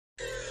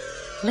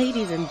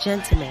Ladies and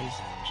gentlemen,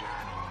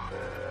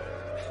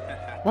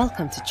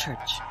 welcome to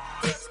church.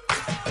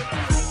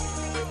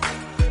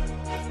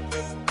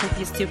 Hope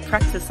you still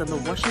practice on the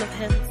washing of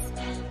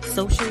hands,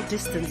 social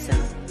distancing,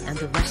 and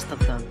the rest of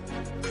them.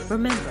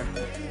 Remember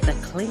that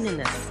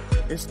cleanliness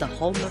is the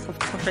hallmark of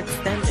perfect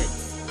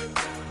standards.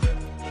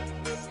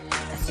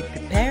 As you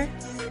prepare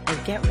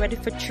and get ready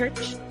for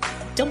church,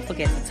 don't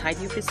forget to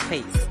tidy up your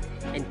space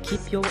and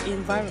keep your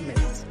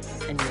environment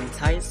and your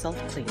entire self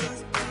clean.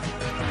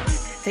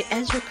 The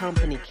Ezra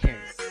Company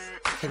cares.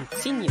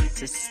 Continue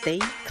to stay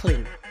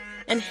clean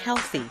and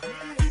healthy,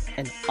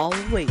 and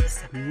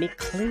always make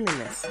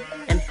cleanliness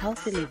and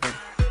healthy living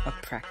a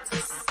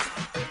practice.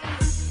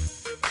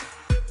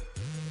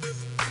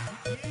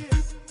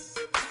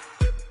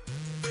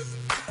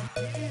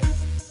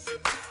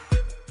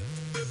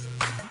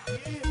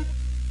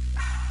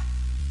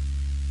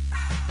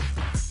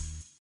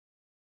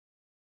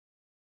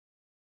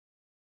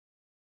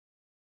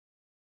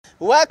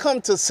 Welcome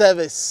to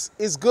service.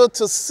 It's good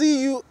to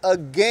see you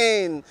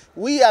again.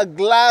 We are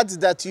glad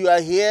that you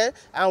are here,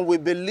 and we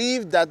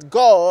believe that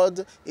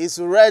God is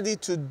ready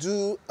to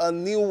do a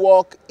new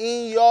work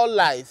in your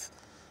life,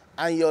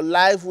 and your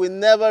life will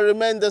never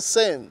remain the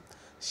same.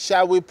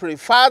 Shall we pray?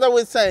 Father,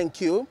 we thank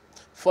you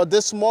for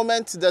this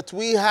moment that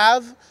we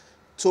have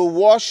to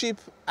worship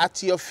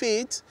at your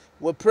feet.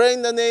 We pray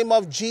in the name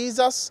of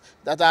Jesus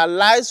that our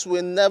lives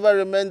will never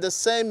remain the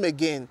same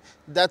again,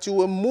 that you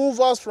will move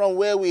us from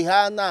where we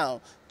are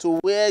now to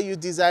where you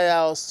desire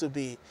us to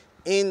be.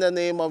 In the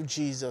name of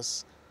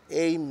Jesus,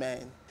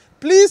 amen.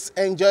 Please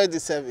enjoy the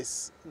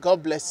service.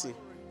 God bless you.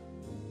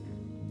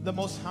 The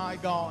Most High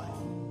God,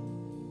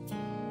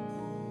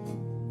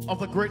 of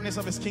the greatness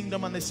of his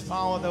kingdom and his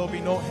power, there will be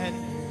no end.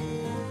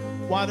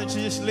 Why don't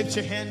you just lift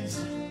your hands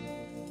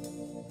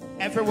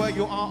everywhere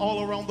you are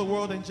all around the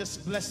world and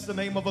just bless the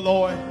name of the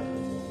Lord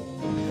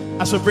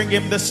as we bring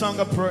him this song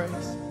of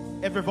praise.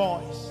 Every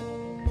voice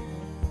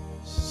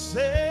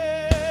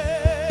say,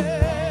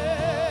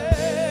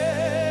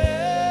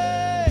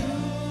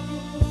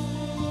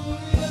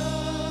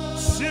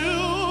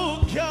 to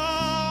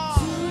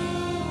God,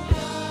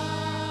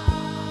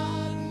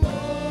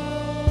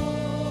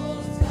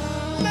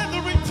 let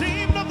the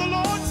redeemed of the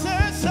Lord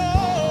say so.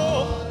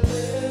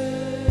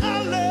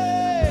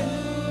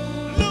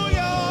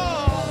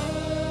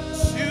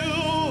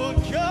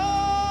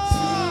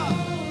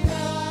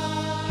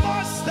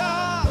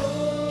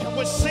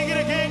 Sing it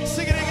again,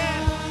 sing it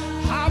again.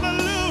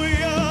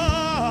 Hallelujah.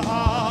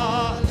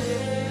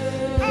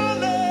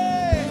 Hallelujah.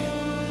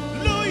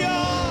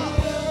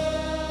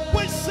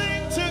 We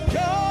sing to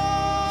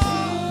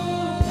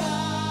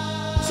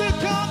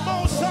God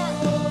most high.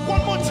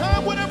 One more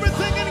time with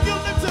everything in you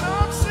lifted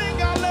up. Sing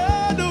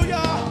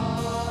hallelujah.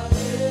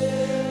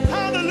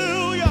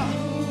 Hallelujah.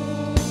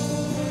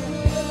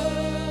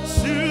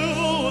 To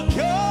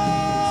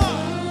God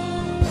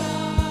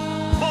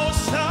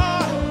most high.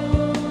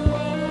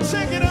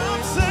 Check it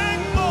out,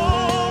 sing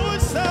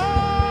most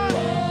high.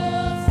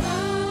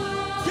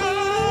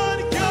 God,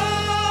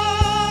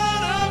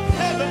 God of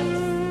heaven,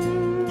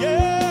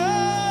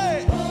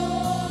 yeah.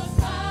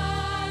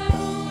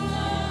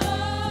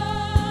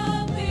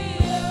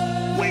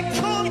 We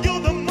call you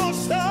the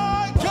most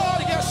high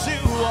God, yes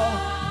you are.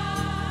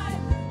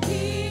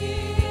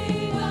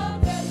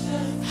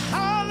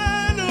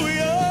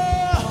 Hallelujah.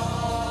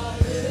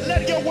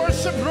 Let your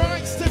worship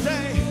rise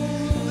today.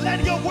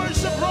 Let your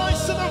worship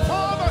rise to the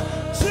Father,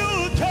 to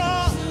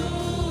God.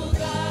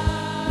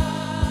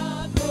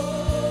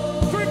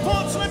 3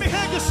 points, let me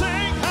hear you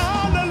sing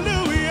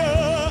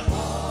hallelujah.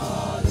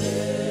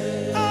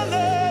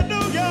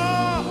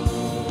 Hallelujah.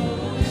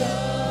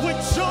 We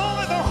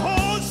join the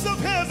hosts of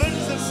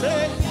heavens and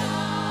say,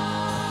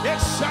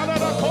 yes, shout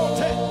out a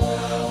cote.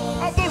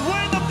 Of the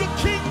reign of the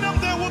kingdom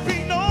there will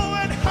be no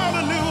end.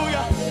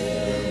 Hallelujah.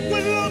 We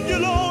love you,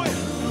 Lord.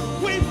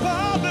 We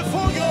bow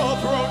before your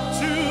throne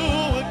to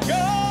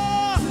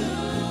God.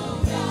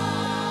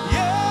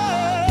 Yeah.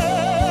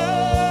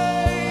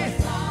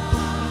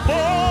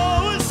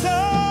 Most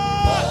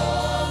high.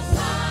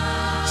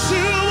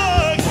 To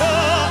our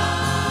God.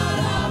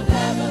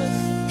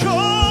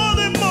 Call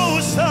him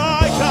most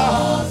high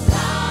God.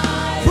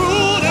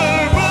 Ruler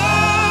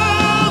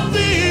of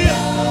the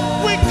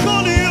earth. We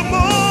call him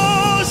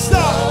most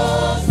high.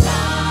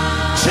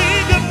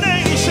 King of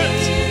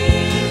nations.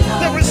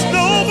 There is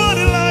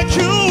nobody like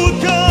you,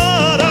 God.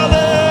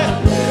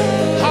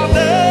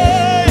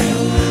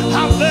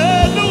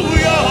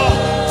 Hallelujah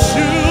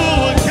to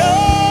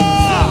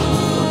God.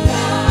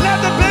 Let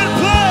the band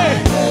play.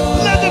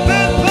 Let the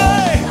band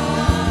play.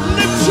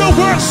 Lift your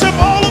worship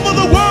all over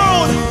the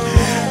world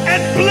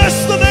and bless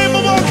the name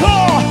of our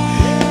God.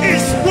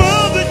 It's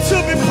worthy to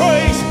be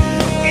praised.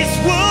 It's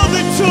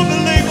worthy to be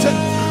lifted.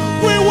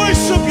 We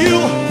worship you.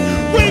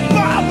 We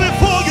bow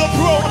before your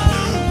throne.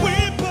 We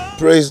bow.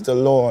 Praise the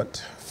Lord.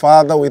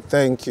 Father, we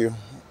thank you.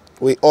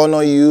 We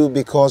honor you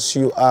because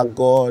you are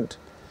God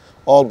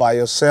all by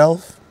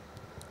yourself.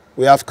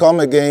 We have come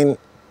again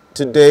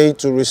today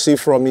to receive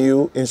from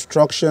you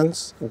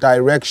instructions,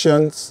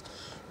 directions,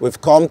 We've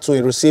come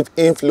to receive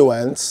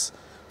influence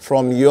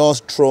from your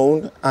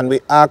throne, and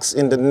we ask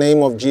in the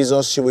name of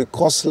Jesus, you will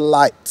cause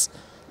light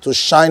to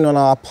shine on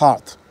our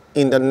path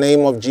in the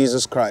name of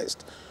Jesus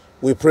Christ.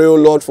 We pray, O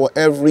Lord, for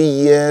every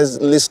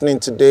ears listening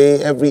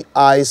today, every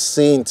eye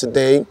seeing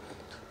today,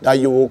 that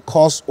you will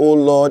cause, O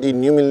Lord,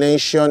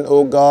 illumination,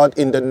 O God,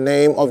 in the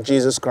name of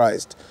Jesus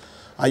Christ.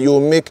 And you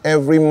will make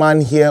every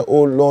man here,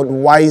 O Lord,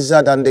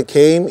 wiser than they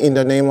came in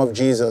the name of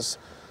Jesus.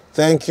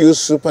 Thank you,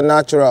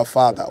 supernatural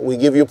Father. We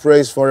give you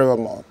praise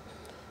forevermore.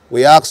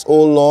 We ask,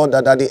 O Lord,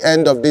 that at the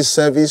end of this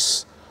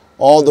service,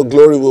 all the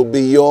glory will be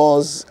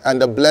yours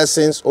and the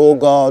blessings, O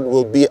God,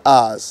 will be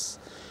ours.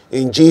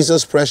 In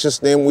Jesus'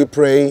 precious name we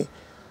pray,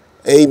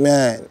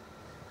 amen.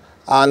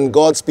 And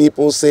God's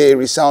people say a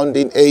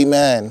resounding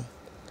amen.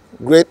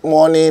 Great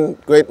morning,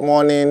 great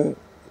morning.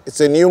 It's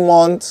a new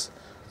month,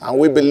 and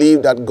we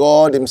believe that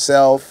God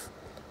himself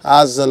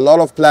has a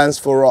lot of plans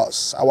for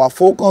us. Our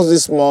focus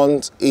this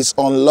month is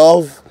on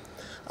love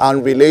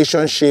and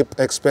relationship,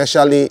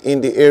 especially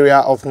in the area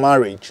of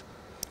marriage.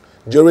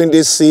 During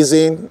this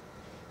season,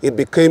 it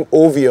became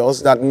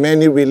obvious that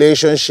many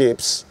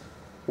relationships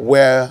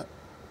were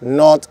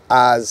not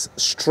as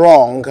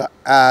strong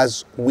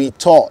as we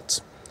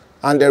thought.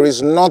 And there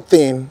is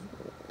nothing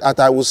that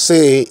I would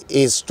say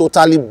is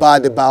totally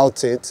bad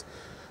about it,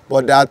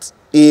 but that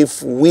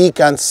if we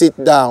can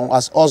sit down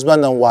as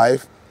husband and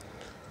wife,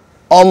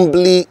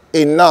 humbly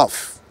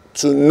enough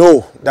to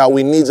know that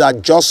we need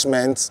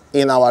adjustments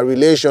in our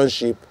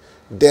relationship,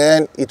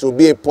 then it will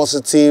be a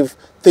positive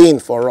thing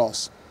for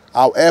us.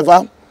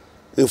 However,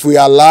 if we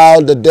allow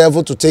the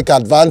devil to take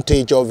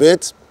advantage of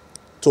it,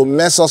 to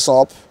mess us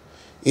up,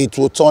 it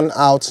will turn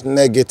out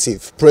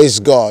negative.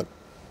 Praise God.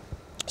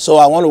 So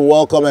I want to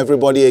welcome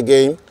everybody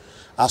again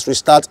as we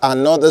start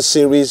another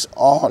series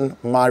on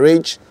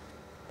marriage,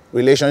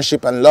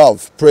 relationship, and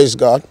love. Praise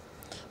God.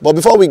 But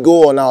before we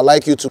go on, I would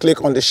like you to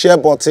click on the share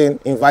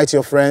button, invite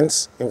your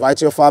friends, invite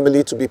your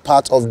family to be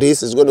part of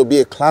this. It's going to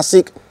be a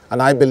classic,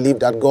 and I believe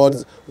that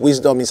God's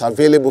wisdom is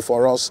available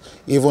for us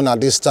even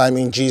at this time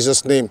in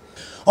Jesus' name.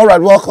 All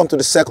right, welcome to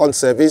the second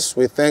service.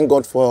 We thank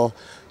God for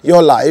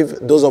your life.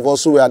 Those of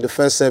us who were at the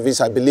first service,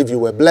 I believe you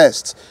were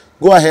blessed.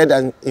 Go ahead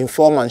and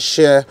inform and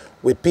share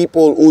with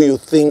people who you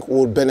think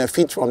would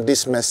benefit from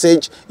this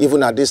message.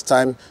 Even at this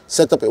time,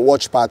 set up a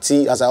watch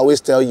party. As I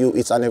always tell you,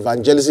 it's an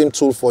evangelism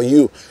tool for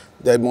you.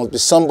 There must be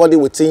somebody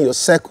within your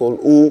circle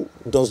who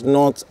does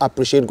not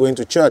appreciate going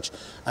to church.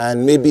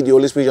 And maybe the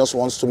Holy Spirit just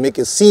wants to make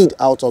a seed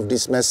out of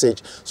this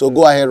message. So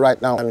go ahead right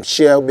now and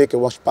share, make a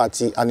watch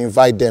party, and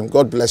invite them.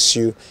 God bless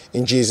you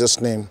in Jesus'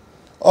 name.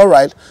 All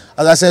right.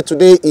 As I said,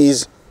 today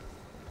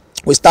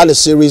we start a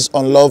series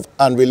on love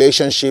and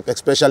relationship,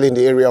 especially in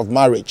the area of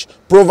marriage.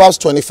 Proverbs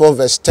 24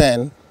 verse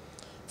 10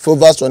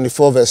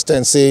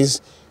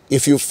 says,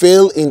 if you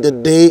fail in the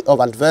day of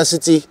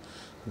adversity,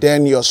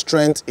 then your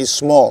strength is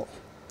small.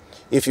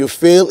 If you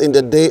fail in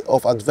the day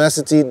of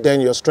adversity,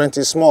 then your strength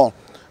is small.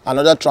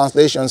 Another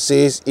translation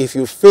says, if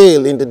you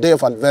fail in the day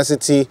of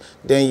adversity,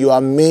 then you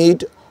are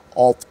made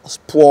of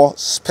poor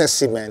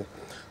specimen.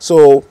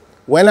 So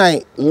when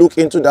I look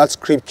into that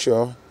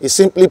scripture, it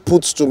simply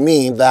puts to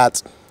me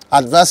that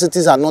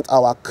adversities are not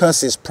our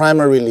curses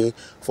primarily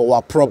for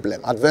our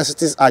problem.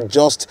 Adversities are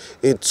just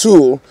a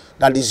tool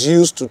that is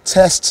used to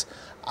test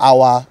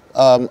our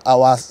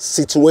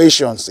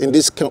situations. In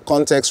this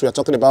context, we are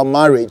talking about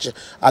marriage.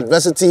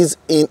 Adversities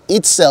in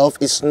itself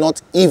is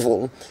not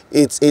evil.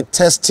 It's a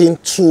testing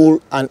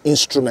tool and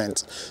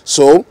instrument.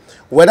 So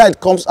whether it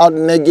comes out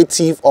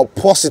negative or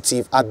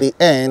positive at the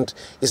end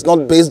is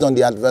not based on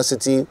the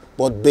adversity,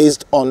 but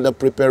based on the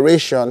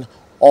preparation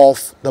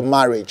of the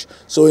marriage.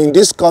 So in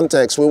this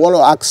context, we want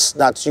to ask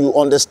that you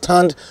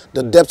understand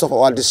the depth of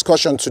our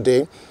discussion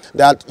today,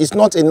 that it's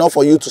not enough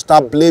for you to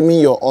start blaming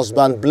your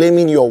husband,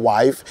 blaming your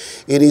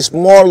wife. It is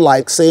more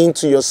like saying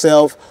to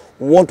yourself,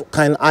 what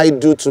can I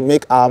do to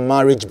make our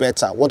marriage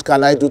better? What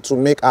can I do to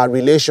make our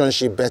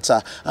relationship better?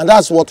 And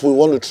that's what we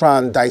want to try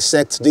and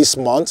dissect this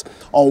month.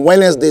 On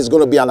Wednesday is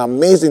going to be an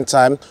amazing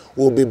time.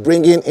 We'll be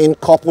bringing in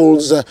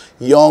couples,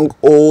 young,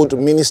 old,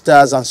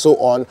 ministers, and so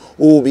on,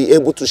 who will be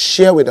able to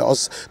share with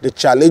us the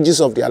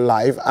challenges of their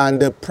life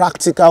and the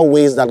practical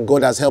ways that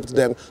God has helped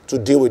them to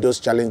deal with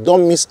those challenges.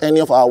 Don't miss any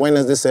of our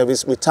Wednesday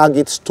service. We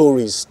target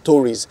stories.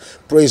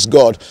 Praise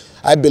God.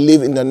 I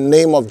believe in the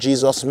name of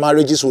Jesus,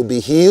 marriages will be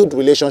healed,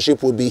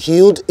 relationship will be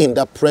healed in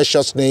the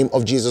precious name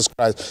of Jesus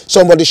Christ.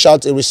 Somebody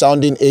shout a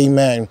resounding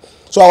amen.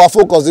 So our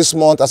focus this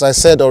month, as I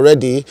said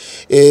already,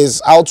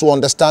 is how to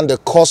understand the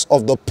cause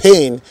of the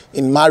pain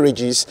in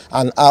marriages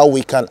and how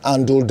we can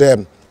handle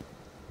them.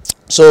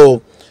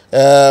 So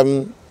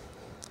I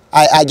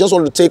just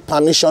want to take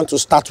permission to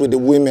start with the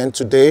women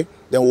today.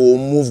 Then we'll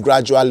move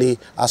gradually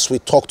as we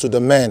talk to the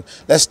men.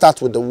 Let's start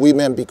with the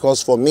women,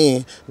 because for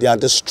me, they are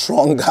the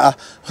stronger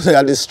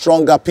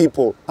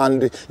people.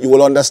 And you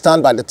will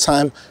understand by the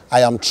time I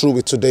am through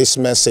with today's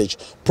message.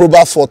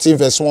 Proverbs 14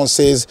 verse 1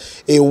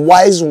 says, a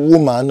wise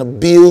woman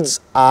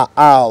builds her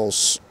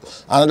house.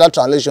 Another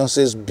translation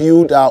says,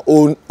 build her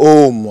own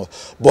home.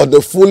 But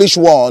the foolish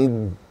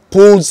one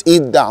pulls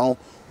it down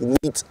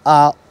with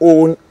our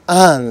own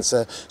hands.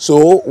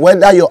 So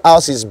whether your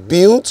house is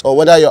built or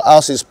whether your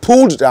house is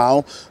pulled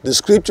down, the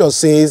scripture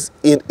says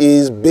it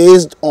is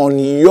based on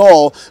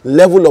your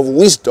level of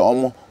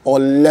wisdom or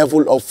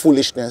level of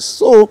foolishness.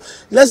 So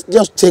let's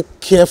just take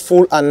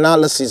careful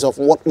analysis of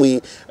what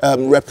we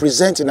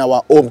represent in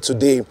our home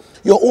today.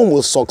 Your home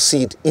will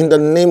succeed in the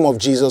name of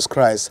Jesus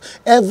Christ.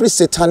 Every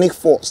satanic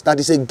force that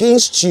is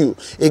against you,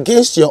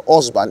 against your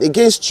husband,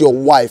 against your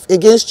wife,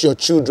 against your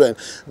children,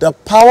 the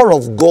power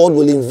of God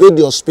will invade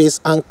your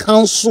space and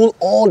cancel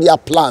all their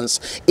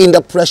plans in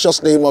the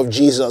precious name of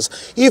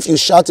Jesus. If you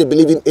shout a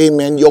believing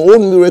amen, your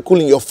own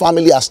miracle in your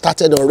family has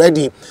started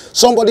already.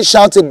 Somebody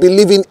shout a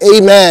believing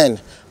amen.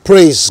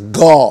 Praise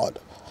God.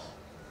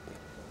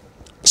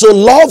 So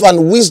love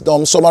and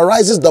wisdom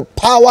summarizes the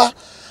power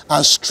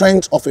and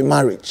strength of a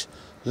marriage.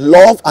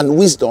 Love and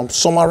wisdom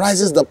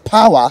summarizes the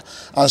power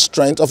and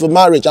strength of a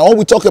marriage. And when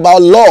we talk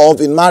about love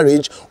in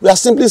marriage, we are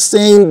simply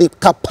saying the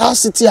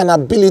capacity and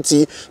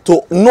ability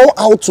to know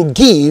how to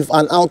give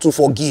and how to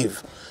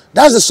forgive.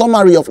 That's the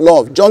summary of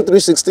love. John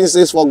 3:16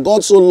 says, "For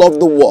God so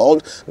loved the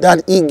world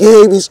that he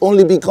gave his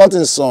only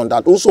begotten Son,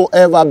 that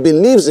whosoever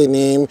believes in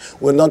him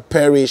will not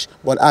perish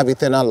but have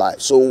eternal life."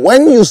 So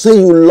when you say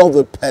you love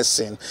a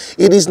person,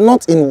 it is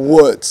not in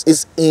words,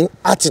 it's in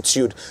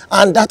attitude.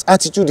 And that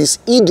attitude is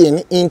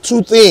hidden in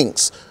two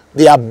things: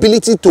 the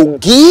ability to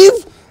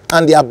give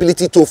and the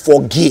ability to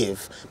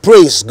forgive.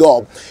 Praise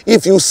God.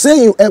 If you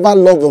say you ever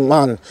love a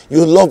man,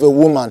 you love a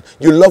woman,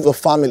 you love a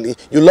family,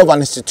 you love an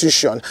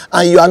institution,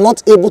 and you are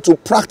not able to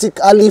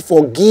practically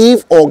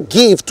forgive or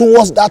give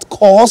towards that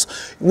cause,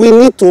 we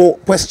need to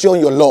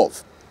question your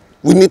love.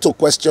 We need to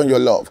question your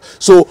love.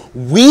 So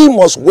we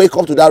must wake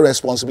up to that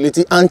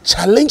responsibility and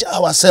challenge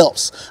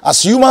ourselves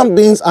as human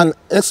beings, and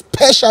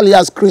especially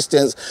as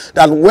Christians,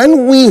 that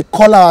when we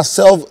call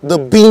ourselves the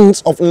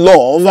beings of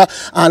love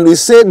and we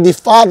say the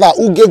Father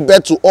who gave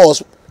birth to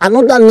us,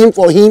 another name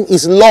for him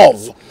is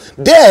love,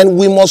 then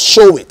we must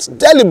show it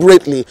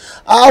deliberately.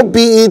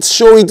 Albeit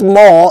show it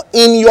more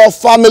in your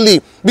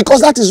family,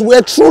 because that is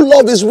where true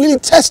love is really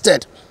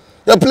tested.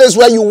 The place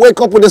where you wake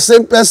up with the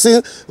same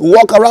person,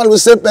 walk around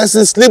with the same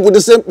person, sleep with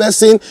the same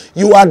person,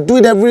 you are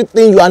doing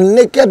everything, you are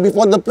naked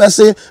before the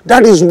person.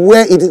 That is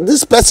where it is.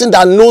 This person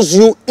that knows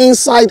you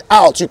inside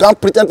out. You can't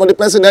pretend for the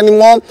person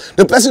anymore.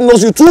 The person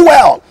knows you too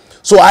well.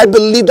 So I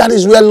believe that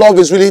is where love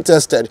is really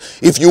tested.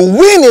 If you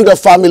win in the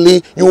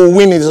family, you will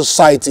win in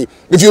society.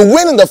 If you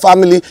win in the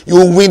family, you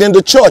will win in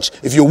the church.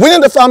 If you win in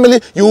the family,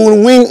 you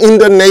will win in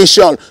the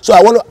nation. So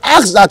I want to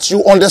ask that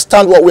you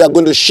understand what we are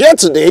going to share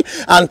today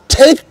and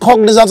take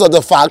cognizance of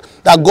the fact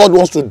that God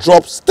wants to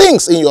drop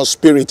things in your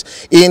spirit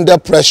in the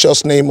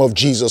precious name of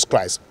Jesus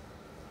Christ.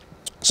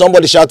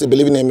 Somebody shout a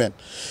believing amen.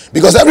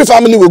 Because every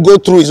family will go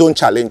through its own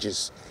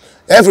challenges.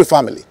 Every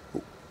family.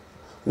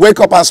 Wake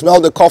up and smell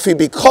the coffee,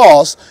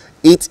 because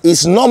it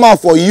is normal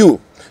for you.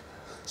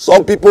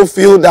 Some people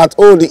feel that,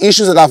 oh, the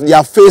issues that they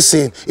are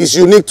facing is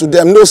unique to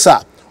them. No, sir.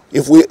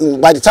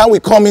 By the time we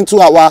come into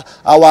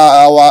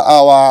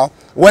our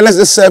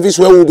Wednesday service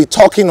where we'll be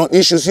talking on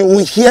issues, you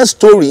will hear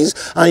stories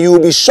and you will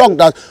be shocked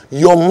that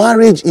your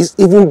marriage is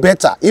even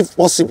better, if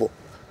possible,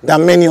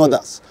 than many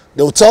others.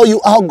 They will tell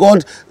you how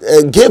God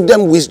gave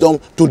them wisdom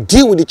to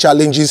deal with the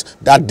challenges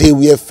that they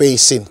were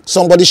facing.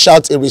 Somebody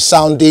shout a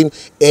resounding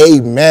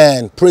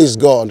amen. Praise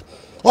God.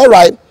 All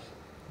right.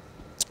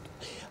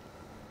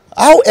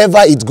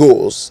 However it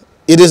goes,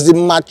 it is the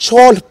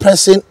matured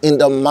person in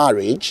the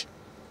marriage,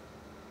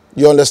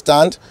 you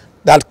understand,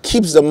 that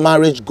keeps the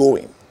marriage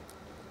going.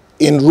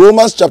 In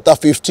Romans chapter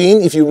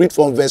 15, if you read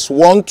from verse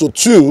 1 to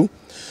 2,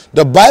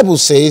 the Bible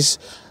says,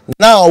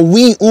 "Now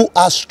we who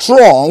are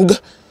strong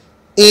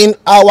in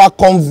our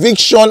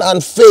conviction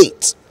and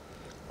faith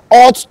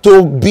ought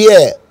to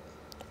bear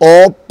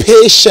or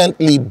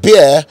patiently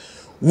bear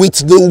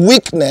with the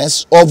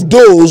weakness of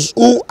those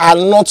who are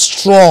not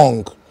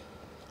strong,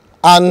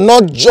 and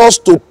not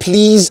just to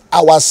please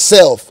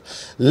ourselves.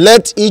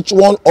 Let each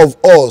one of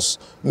us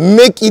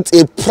make it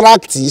a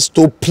practice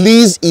to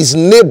please his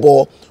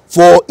neighbor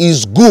for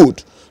his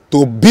good,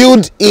 to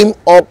build him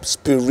up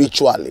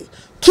spiritually."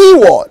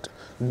 Keyword: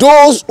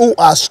 those who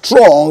are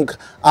strong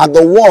are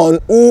the one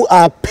who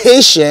are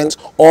patient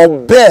or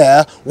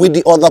bear with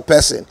the other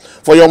person.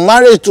 For your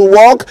marriage to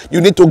work,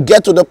 you need to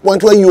get to the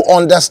point where you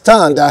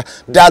understand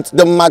that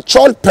the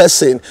matured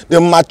person,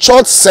 the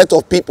matured set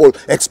of people,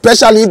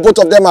 especially if both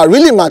of them are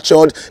really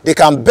matured, they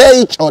can bear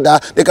each other,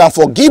 they can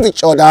forgive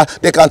each other,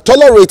 they can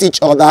tolerate each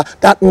other.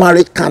 That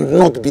marriage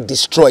cannot be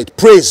destroyed.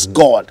 Praise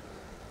God.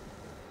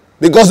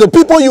 Because the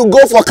people you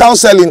go for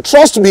counseling,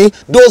 trust me,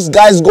 those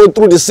guys go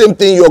through the same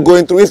thing you're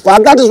going through. In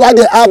fact, that is why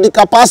they have the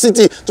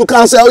capacity to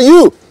counsel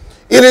you.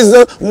 It is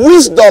the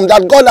wisdom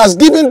that God has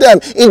given them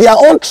in their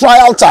own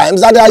trial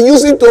times that they are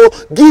using to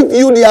give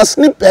you their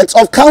snippets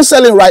of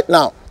counseling right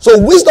now. So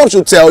wisdom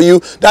should tell you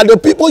that the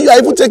people you are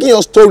even taking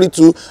your story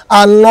to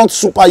are not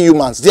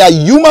superhumans. They are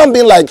human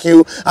beings like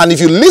you. And if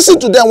you listen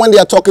to them when they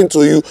are talking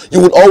to you, you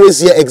will always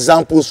hear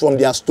examples from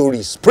their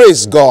stories.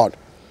 Praise God.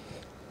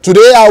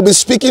 Today I'll be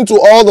speaking to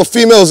all the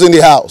females in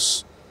the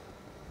house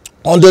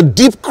on the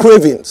deep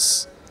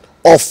cravings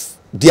of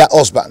their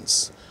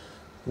husbands.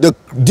 The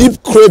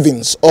deep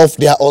cravings of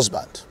their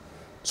husband.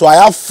 So I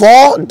have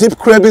 4 deep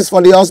cravings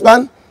for the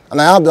husband,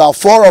 and I have about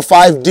 4 or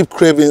 5 deep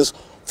cravings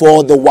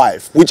for the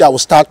wife, which I will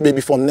start maybe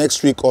from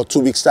next week or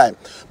 2 weeks time.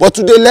 But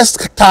today let's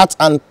start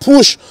and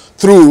push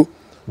through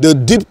the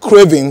deep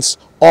cravings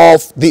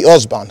of the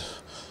husband.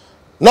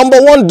 Number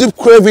 1 deep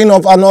craving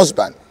of an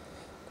husband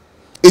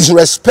is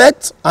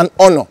respect and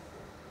honor.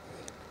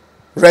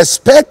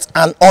 Respect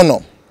and honor.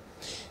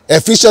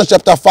 Ephesians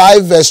chapter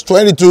 5 verse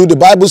 22, the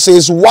Bible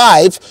says,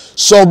 wife,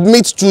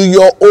 submit to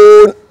your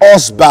own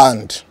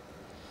husband.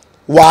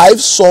 Wife,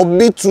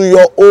 submit to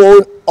your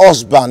own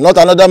husband. Not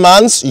another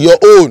man's, your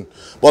own.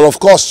 But of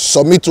course,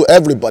 submit to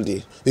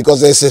everybody. Because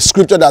there's a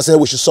scripture that says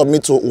we should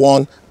submit to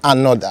one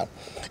another.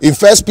 In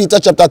 1 Peter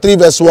chapter 3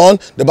 verse 1,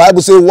 the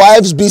Bible says,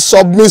 wives, be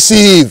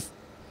submissive.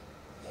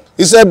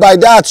 He said by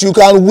that you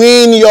can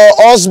win your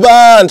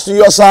husband to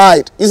your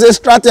side. It's a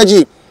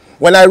strategy.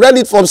 When I read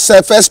it from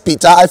 1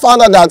 Peter, I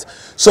found out that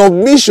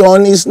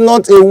submission is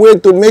not a way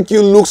to make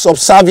you look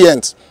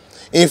subservient.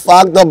 In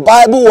fact, the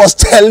Bible was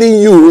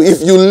telling you,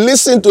 if you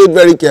listen to it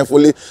very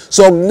carefully,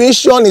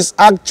 submission is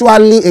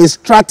actually a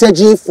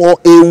strategy for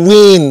a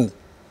win.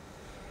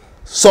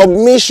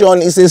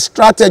 Submission is a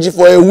strategy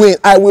for a win.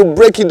 I will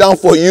break it down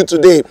for you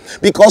today.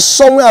 Because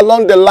somewhere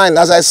along the line,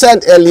 as I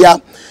said earlier,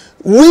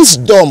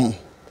 wisdom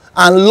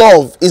and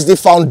love is the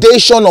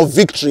foundation of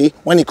victory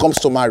when it comes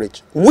to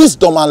marriage.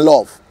 Wisdom and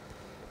love.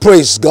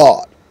 Praise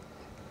God.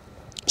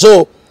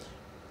 So,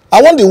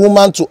 I want the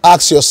woman to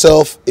ask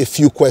yourself a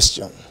few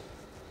questions.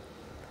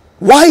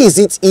 Why is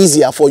it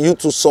easier for you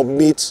to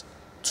submit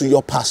to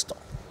your pastor?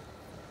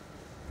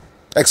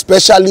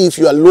 Especially if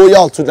you are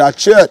loyal to that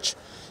church.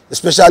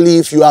 Especially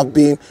if you have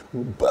been,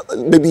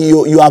 maybe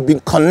you have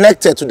been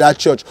connected to that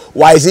church.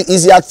 Why is it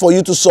easier for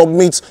you to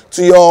submit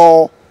to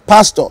your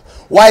pastor?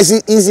 Why is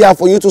it easier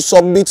for you to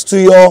submit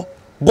to your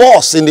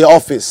boss in the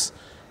office?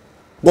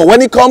 But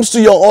when it comes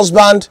to your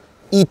husband,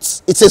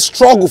 it's a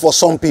struggle for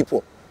some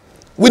people.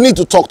 We need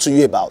to talk to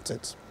you about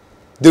it.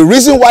 The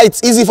reason why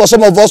it's easy for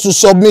some of us to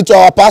submit to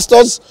our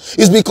pastors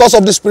is because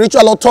of the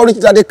spiritual authority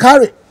that they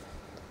carry.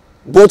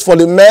 Both for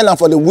the men and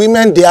for the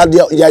women, they are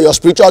your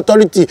spiritual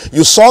authority.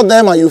 You saw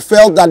them and you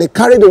felt that they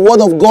carry the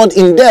word of God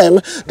in them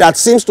that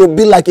seems to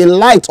be like a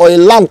light or a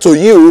lamp to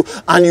you.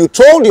 And you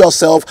told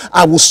yourself,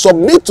 I will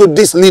submit to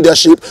this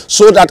leadership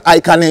so that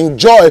I can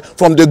enjoy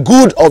from the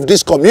good of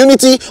this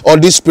community or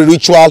this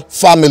spiritual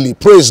family.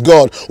 Praise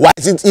God. Why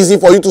is it easy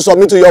for you to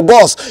submit to your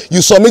boss?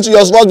 You submit to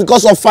your boss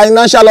because of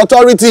financial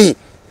authority.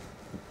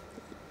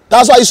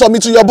 That's why you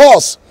submit to your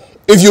boss.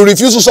 If you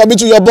refuse to submit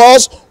to your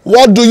boss,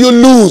 what do you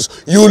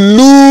lose? You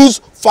lose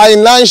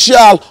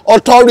financial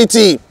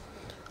authority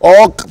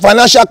or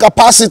financial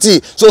capacity.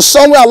 So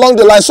somewhere along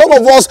the line, some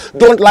of us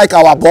don't like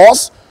our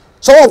boss.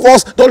 Some of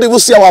us don't even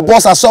see our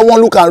boss as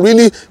someone who can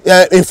really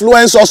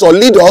influence us or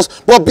lead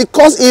us. But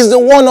because he's the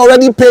one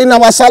already paying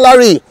our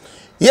salary.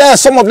 Yeah,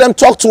 some of them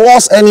talk to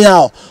us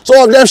anyhow.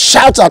 Some of them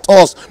shout at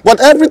us.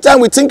 But every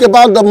time we think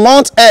about the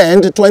month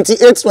end,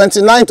 28th,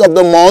 29th of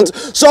the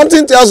month,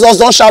 something tells us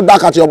don't shout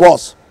back at your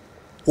boss.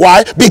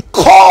 Why?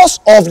 Because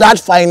of that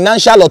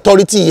financial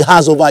authority he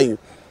has over you.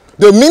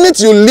 The minute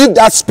you leave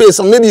that space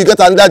and maybe you get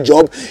another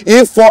job,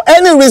 if for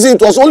any reason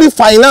it was only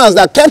finance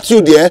that kept you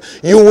there,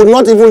 you would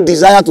not even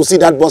desire to see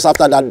that boss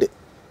after that day.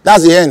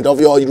 That's the end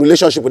of your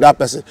relationship with that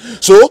person.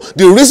 So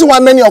the reason why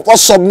many of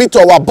us submit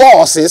to our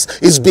bosses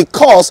is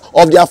because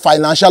of their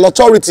financial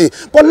authority.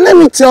 But let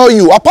me tell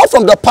you, apart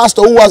from the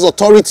pastor who has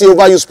authority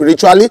over you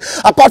spiritually,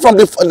 apart from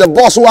the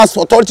boss who has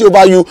authority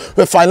over you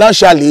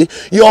financially,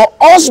 your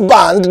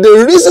husband,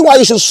 the reason why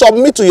you should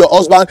submit to your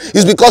husband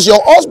is because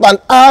your husband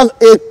has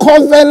a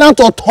covenant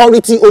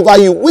authority over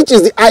you, which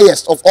is the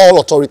highest of all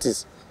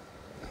authorities.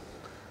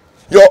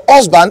 Your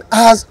husband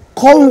has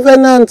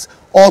covenant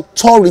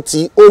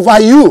authority over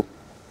you.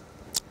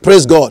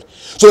 Praise God.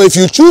 So if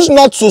you choose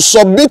not to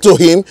submit to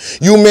him,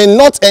 you may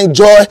not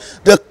enjoy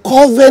the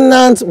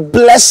covenant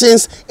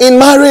blessings in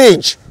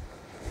marriage.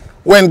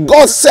 When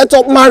God set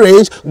up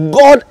marriage,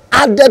 God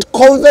added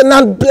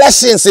covenant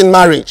blessings in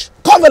marriage.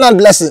 Covenant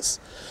blessings.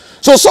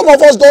 So some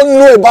of us don't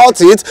know about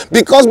it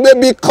because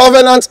maybe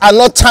covenants are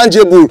not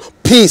tangible.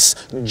 Peace,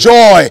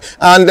 joy,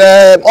 and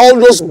all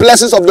those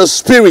blessings of the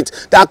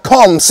Spirit that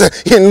comes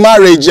in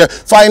marriage,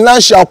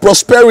 financial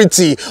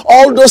prosperity,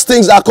 all those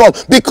things that come.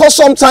 Because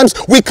sometimes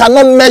we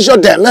cannot measure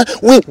them.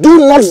 We do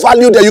not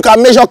value them. You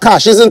can measure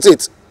cash, isn't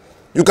it?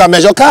 You can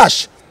measure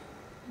cash.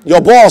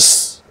 Your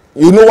boss,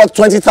 you know what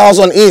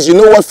 20,000 is. You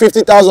know what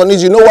 50,000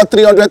 is. You know what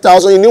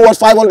 300,000. You know what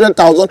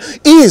 500,000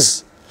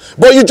 is.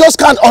 But you just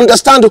can't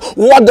understand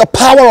what the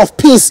power of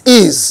peace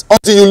is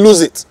until you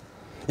lose it.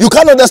 You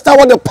can't understand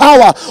what the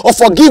power of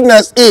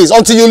forgiveness is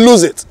until you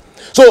lose it.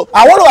 So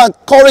I want to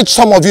encourage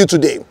some of you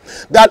today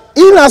that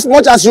in as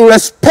much as you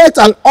respect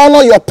and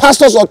honor your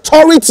pastor's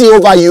authority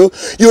over you,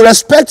 you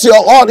respect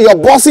your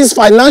boss's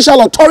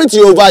financial authority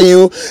over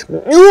you,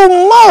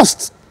 you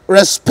must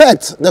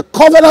respect the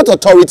covenant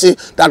authority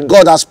that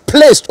God has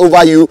placed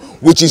over you,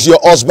 which is your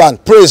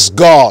husband. Praise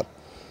God.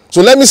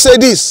 So let me say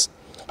this.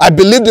 I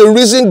believe the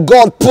reason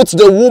God puts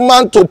the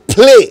woman to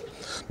play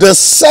the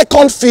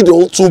second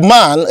fiddle to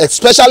man,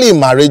 especially in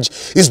marriage,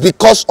 is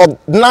because of,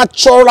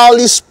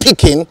 naturally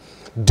speaking,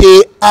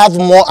 they have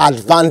more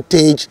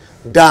advantage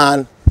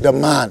than the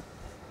man.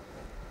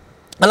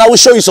 And I will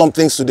show you some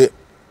things today.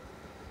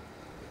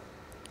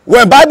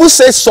 When Bible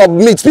says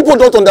submit, people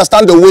don't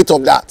understand the weight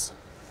of that.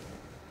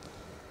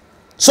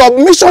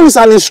 Submission is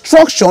an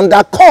instruction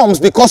that comes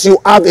because you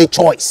have a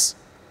choice.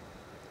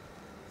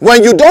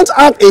 When you don't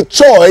have a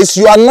choice,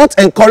 you are not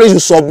encouraged to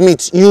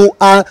submit. You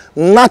are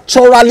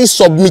naturally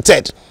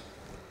submitted.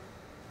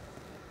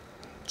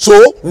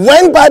 So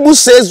when Bible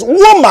says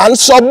woman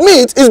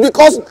submit, is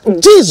because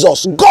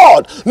Jesus,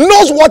 God,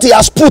 knows what he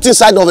has put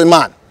inside of a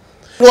man,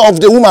 of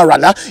the woman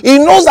rather. He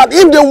knows that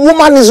if the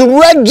woman is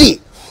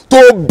ready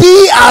to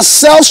be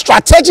herself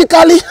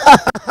strategically,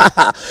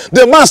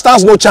 the man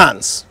stands no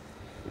chance.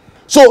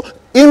 So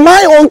in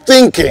my own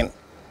thinking,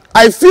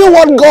 I feel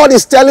what God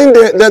is telling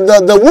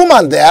the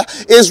woman there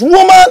is,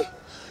 woman,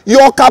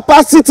 your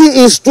capacity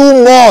is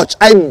too much.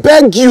 I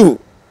beg you,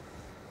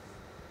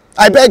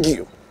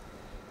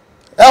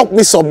 help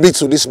me submit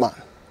to this man.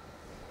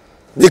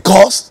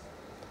 Because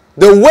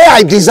the way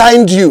I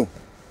designed you,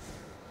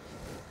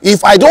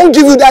 if I don't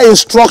give you that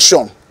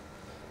instruction,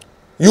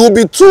 you will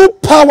be too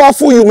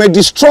powerful. You may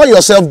destroy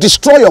yourself,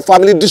 destroy your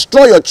family,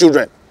 destroy your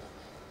children.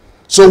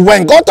 So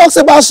when God talks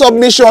about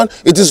submission,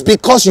 it is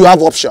because you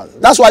have option.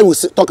 That's why we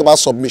talk about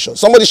submission.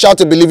 Somebody shout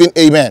a believing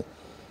amen.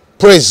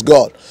 Praise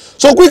God.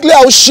 So quickly,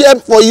 I will share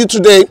for you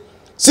today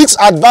 6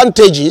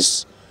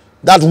 advantages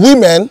that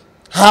women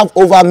have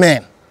over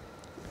men.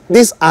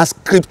 These are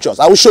scriptures.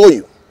 I will show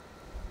you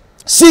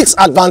 6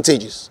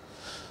 advantages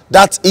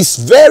that is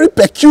very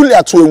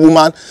peculiar to a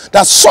woman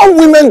that some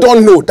women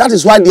don't know. That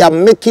is why they are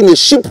making a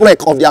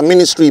shipwreck of their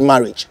ministry in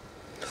marriage.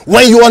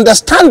 When you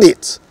understand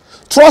it,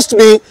 trust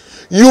me,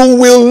 you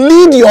will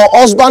lead your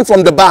husband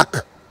from the back.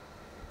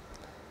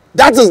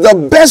 That is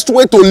the best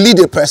way to lead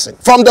a person,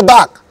 from the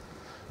back.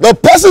 The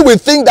person will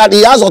think that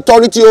he has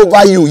authority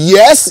over you.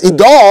 Yes, he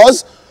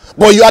does,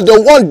 but you are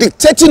the one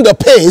dictating the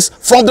pace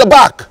from the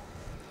back.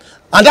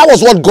 And that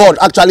was what God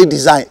actually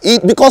designed.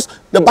 Because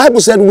the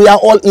Bible said we are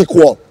all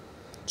equal.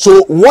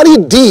 So what he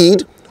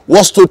did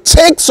was to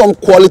take some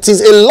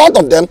qualities, a lot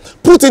of them,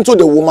 put into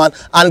the woman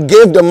and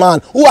gave the man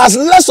who has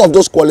less of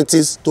those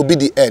qualities to be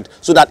the head,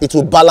 so that it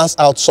will balance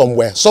out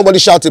somewhere. Somebody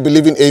shout a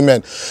believing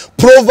amen.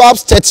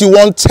 Proverbs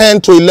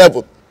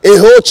 31:10-11, a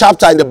whole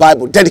chapter in the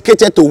Bible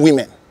dedicated to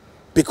women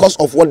because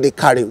of what they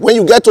carry. When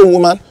you get to a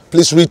woman,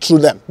 please read through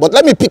them. But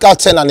let me pick out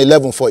 10 and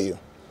 11 for you.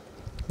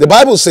 The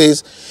Bible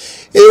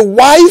says, a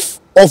wife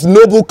of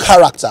noble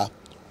character,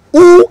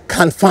 who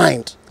can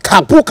find?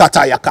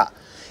 Kabukatayaka.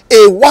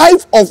 A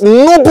wife of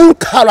noble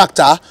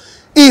character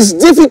is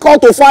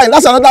difficult to find.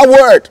 That's another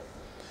word.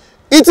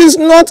 It is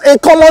not a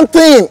common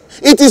thing.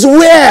 It is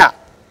rare.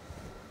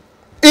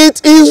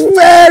 It is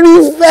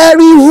very,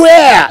 very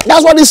rare.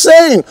 That's what he's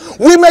saying.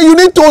 Women, you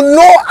need to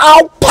know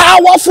how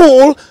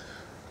powerful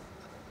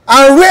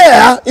and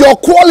rare your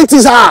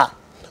qualities are.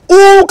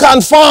 Who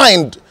can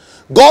find?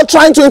 God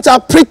trying to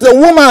interpret the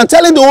woman,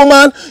 telling the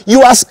woman,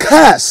 you are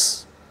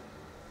scarce.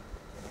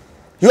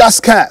 You are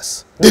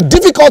scarce. The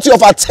difficulty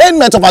of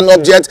attainment of an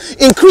object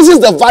increases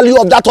the value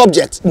of that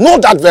object. Know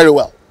that very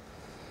well.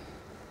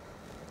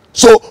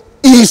 So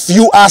if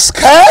you are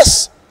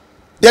scarce,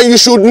 then you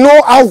should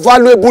know how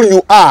valuable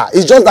you are.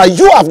 It's just that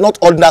you have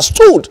not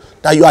understood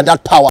that you are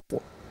that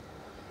powerful.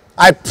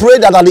 I pray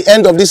that at the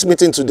end of this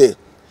meeting today,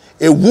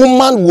 a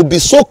woman will be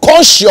so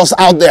conscious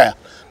out there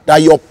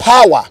that your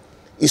power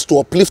is to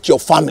uplift your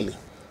family,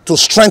 to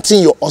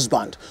strengthen your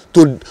husband,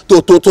 to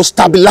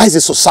stabilize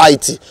the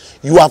society.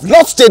 You have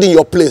not stayed in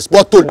your place,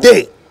 but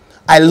today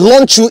I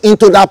launch you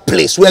into that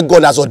place where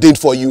God has ordained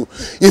for you.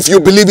 If you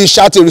believe it,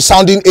 shout a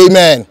resounding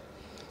amen.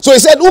 So he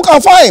said, who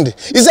can find?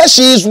 He said,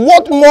 she is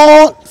worth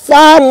more,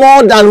 far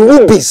more than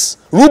rubies.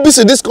 Rubies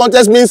in this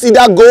context means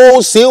either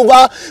gold,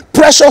 silver,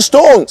 precious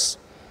stones.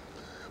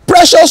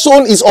 Precious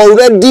stone is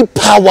already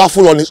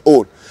powerful on its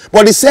own.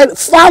 But he said,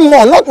 far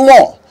more, not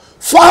more,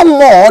 far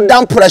more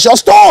than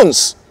precious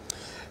stones.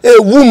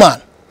 A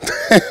woman.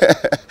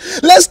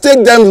 Let's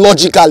take them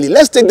logically.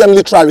 Let's take them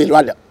literally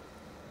rather.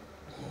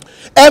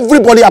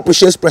 Everybody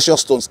appreciates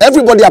precious stones.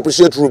 Everybody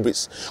appreciates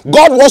rubies.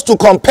 God wants to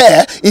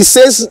compare. He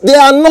says they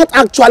are not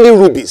actually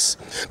rubies.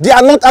 They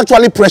are not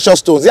actually precious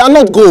stones. They are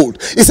not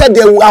gold. He said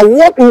they are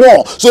worth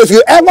more. So if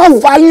you ever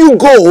value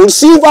gold,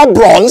 silver,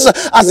 bronze,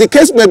 as the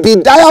case may be,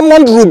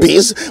 diamond,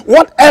 rubies,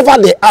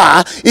 whatever they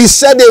are, he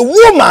said a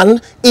woman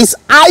is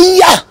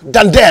higher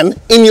than them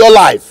in your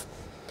life.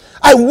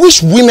 I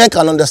wish women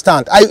can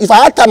understand. If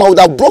I had time, I would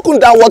have broken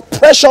down what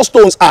precious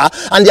stones are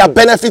and their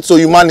benefits to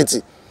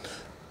humanity.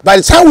 By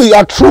the time we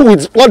are through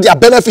with what their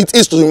benefit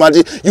is to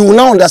humanity, you will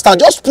now understand.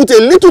 Just put a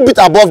little bit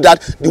above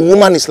that, the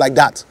woman is like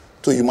that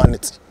to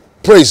humanity.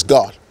 Praise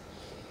God.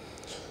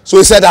 So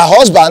he said her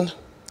husband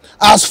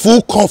has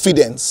full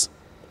confidence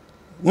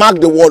mark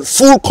the word,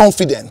 full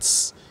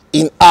confidence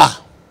in her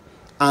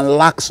and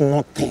lacks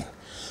nothing.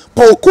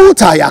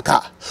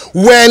 Pokutayaka.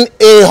 When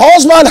a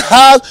husband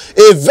has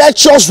a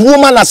virtuous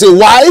woman as a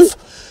wife,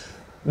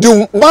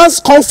 the man's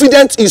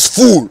confidence is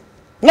full,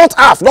 not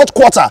half, not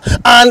quarter,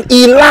 and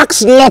he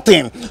lacks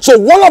nothing. So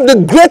one of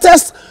the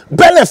greatest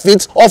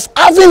benefits of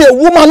having a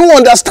woman who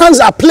understands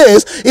her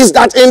place is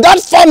that in that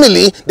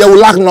family they will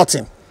lack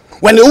nothing.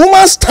 When a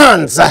woman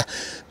stands,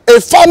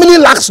 a family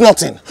lacks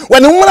nothing.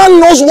 When a woman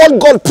knows what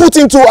God put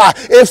into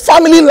her, a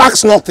family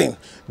lacks nothing.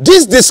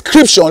 This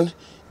description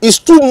is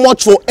too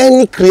much for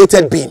any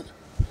created being.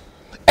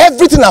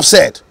 Everything I've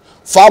said,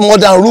 far more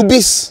than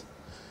rubies,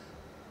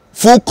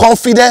 full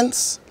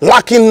confidence,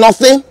 lacking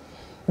nothing,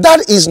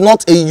 that is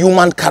not a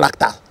human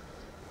character.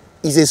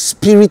 It's a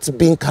spirit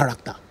being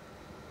character.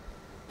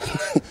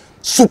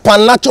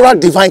 Supernatural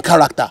divine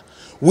character,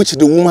 which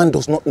the woman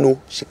does not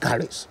know she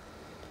carries.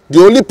 The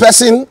only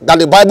person that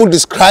the Bible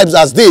describes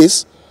as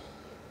this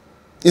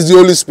is the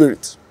Holy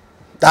Spirit,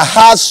 that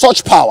has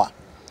such power.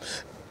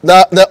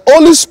 The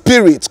Holy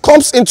Spirit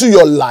comes into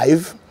your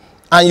life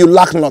and you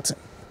lack nothing.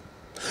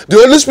 The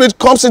Holy Spirit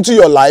comes into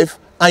your life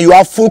and you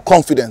have full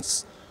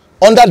confidence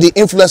under the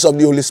influence of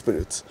the Holy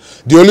Spirit.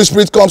 The Holy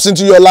Spirit comes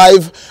into your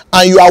life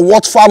and you are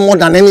worth far more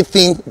than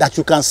anything that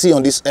you can see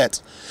on this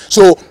earth.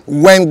 So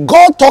when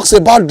God talks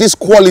about these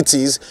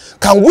qualities,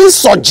 can we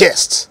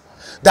suggest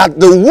that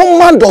the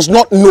woman does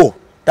not know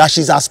that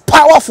she's as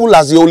powerful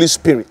as the Holy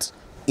Spirit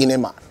in a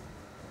man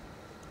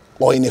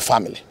or in a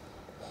family?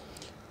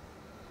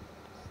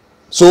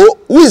 So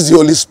who is the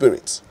Holy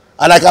Spirit?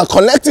 And I can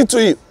connect it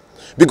to you.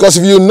 Because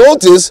if you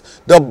notice,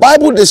 the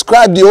Bible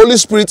described the Holy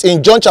Spirit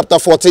in John chapter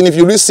 14. If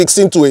you read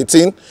 16 to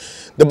 18,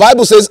 the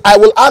Bible says, I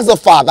will ask the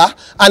Father,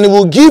 and he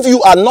will give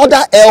you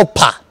another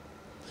helper,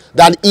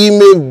 that he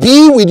may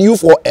be with you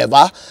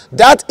forever.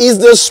 That is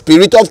the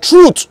Spirit of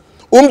truth,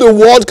 whom the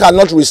world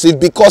cannot receive,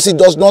 because it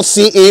does not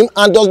see him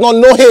and does not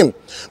know him.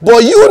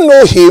 But you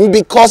know him,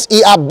 because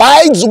he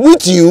abides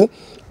with you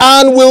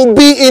and will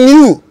be in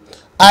you.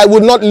 I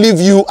will not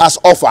leave you as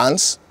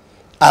orphans.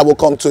 I will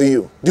come to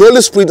you. The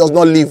Holy Spirit does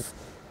not leave.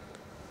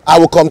 I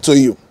will come to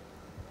you.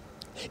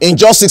 In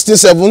John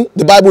 16:7,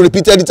 the Bible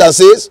repeated it and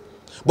says,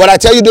 but I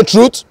tell you the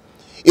truth,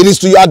 it is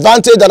to your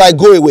advantage that I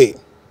go away.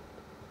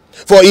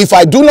 For if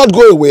I do not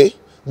go away,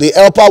 the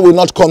helper will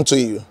not come to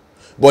you.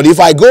 But if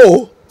I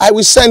go, I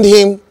will send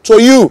him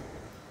to you.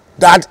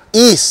 That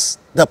is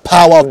the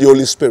power of the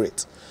Holy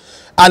Spirit.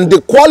 And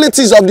the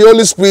qualities of the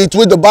Holy Spirit,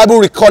 which the Bible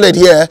recorded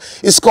here,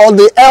 is called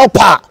the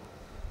helper.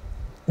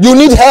 You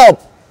need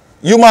help,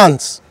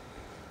 humans.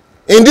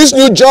 In this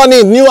new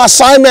journey, new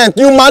assignment,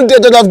 new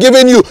mandate that I've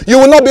given you, you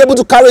will not be able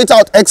to carry it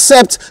out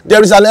except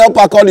there is an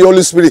helper called the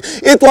Holy Spirit.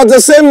 It was the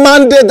same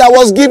mandate that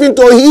was given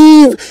to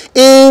Eve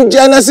in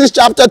Genesis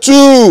chapter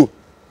 2.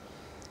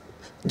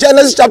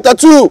 Genesis chapter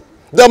 2.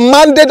 The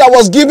mandate that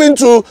was given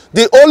to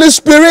the Holy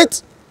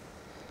Spirit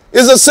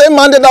is the same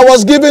mandate that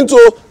was given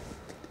to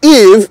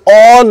Eve,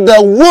 or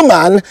the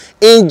woman,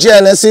 in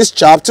Genesis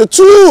chapter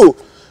 2.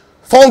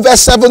 From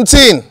verse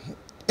 17.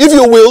 If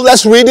you will,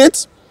 let's read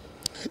it.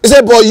 He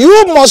said, but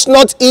you must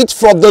not eat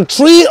from the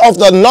tree of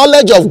the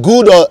knowledge of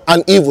good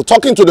and evil.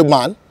 Talking to the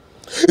man.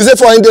 He said,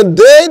 for in the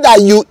day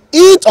that you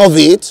eat of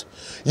it,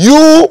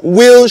 you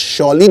will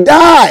surely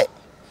die.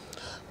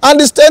 And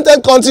the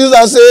statement continues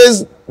and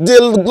says,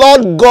 the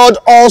Lord God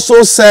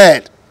also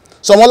said.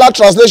 Some other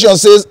translation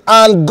says,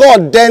 and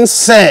God then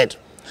said.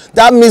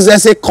 That means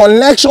there's a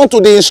connection to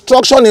the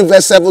instruction in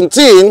verse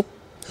 17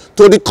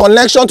 to the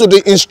connection to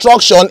the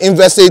instruction in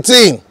verse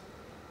 18.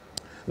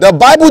 The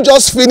Bible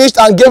just finished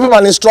and gave him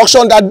an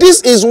instruction that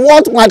this is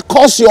what might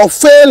cause your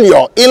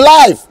failure in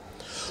life.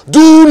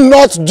 Do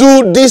not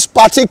do this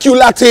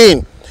particular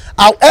thing.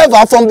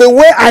 However, from the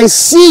way I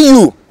see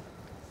you,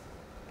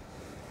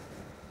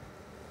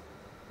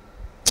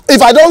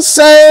 if I don't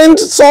send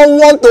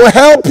someone to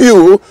help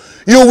you,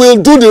 you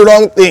will do the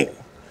wrong thing.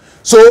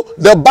 So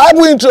the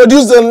Bible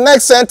introduced the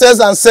next sentence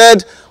and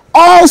said,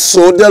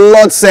 also the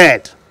Lord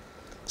said.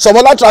 Some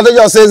other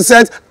translation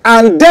said,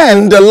 and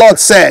then the Lord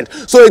said.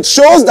 So it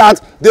shows that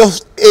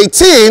the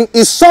 18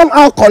 is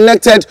somehow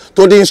connected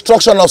to the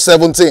instruction of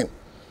 17.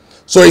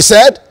 So he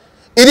said,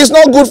 it is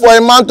not good for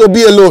a man to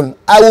be alone.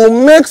 I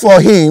will make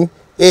for him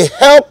a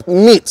help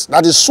meet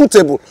that is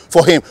suitable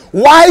for him.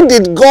 Why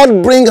did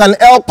God bring an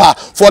helper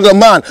for the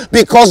man?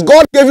 Because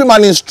God gave him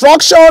an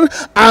instruction,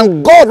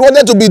 and God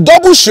wanted to be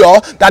double sure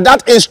that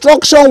that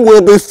instruction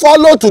will be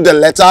followed to the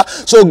letter.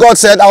 So God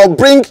said, I'll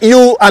bring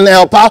you an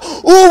helper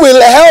who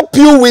will help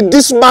you with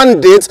this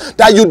mandate,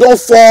 that you don't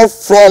fall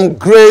from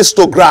grace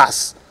to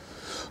grass.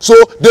 So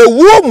the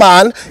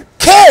woman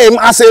came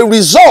as a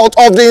result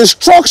of the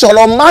instruction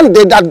or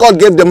mandate that God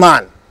gave the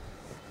man.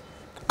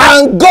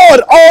 And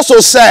God also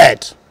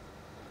said,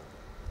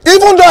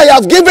 even though I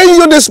have given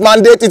you this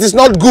mandate, it is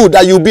not good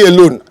that you be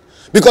alone.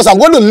 Because I'm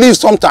going to leave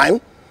sometime.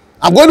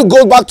 I'm going to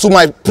go back to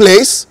my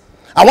place.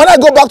 And when I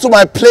go back to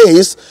my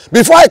place,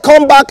 before I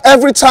come back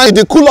every time in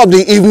the cool of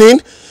the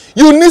evening,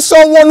 you need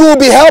someone who will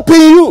be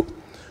helping you.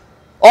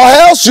 or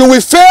else you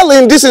will fail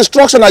in this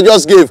instruction I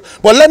just gave.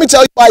 But let me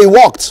tell you why it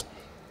worked.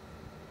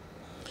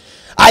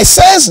 I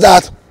sense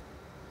that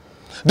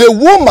the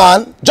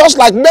woman, just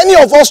like many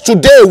of us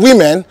today,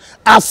 women,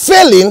 are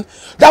failing.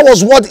 That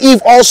was what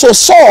Eve also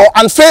saw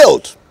and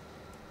failed.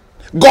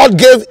 God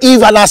gave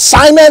Eve an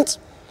assignment.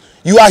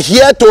 You are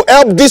here to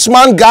help this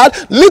man guard.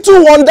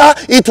 Little wonder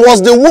it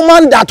was the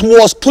woman that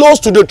was close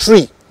to the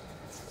tree.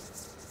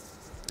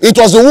 It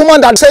was the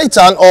woman that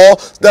Satan or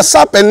the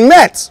serpent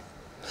met.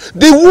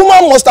 The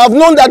woman must have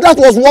known that that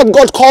was what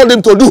God called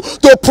him to do,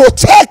 to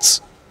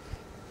protect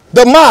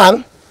the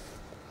man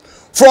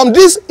from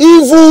this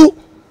evil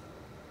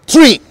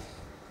tree.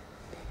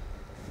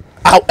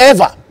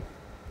 However,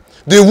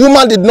 the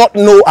woman did not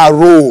know her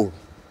role.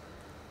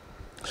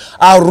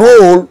 Her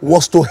role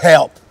was to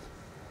help.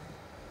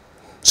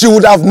 She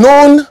would have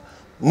known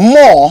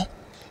more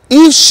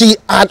if she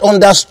had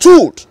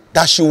understood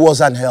that she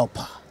was an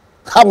helper.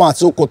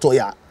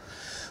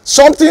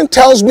 Something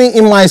tells me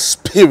in my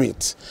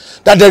spirit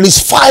that there is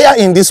fire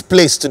in this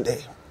place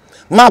today.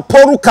 That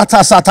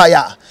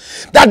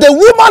the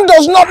woman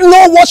does not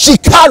know what she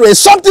carries.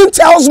 Something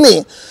tells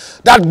me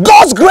that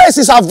God's grace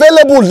is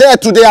available there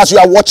today as you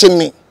are watching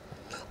me.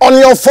 On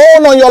your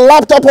phone, on your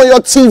laptop, on your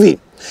TV.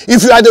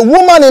 If you are the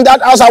woman in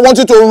that house, I want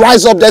you to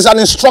rise up. There's an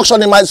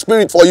instruction in my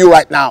spirit for you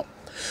right now.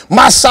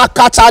 I sense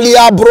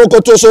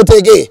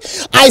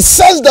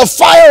the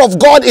fire of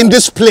God in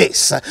this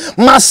place.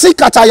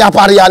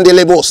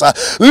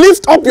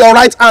 Lift up your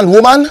right hand,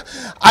 woman.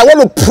 I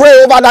want to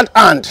pray over that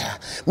hand.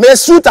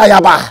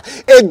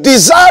 A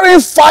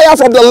desiring fire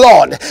from the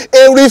Lord,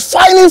 a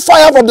refining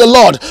fire from the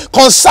Lord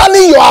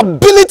concerning your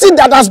ability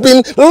that has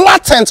been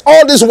latent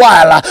all this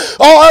while.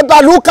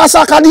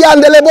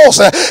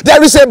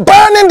 There is a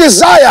burning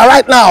desire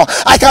right now.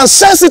 I can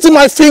sense it in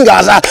my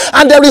fingers,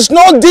 and there is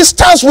no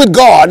distance with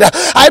God.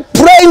 I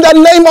pray in the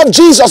name of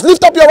Jesus.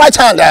 Lift up your right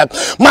hand. Lord,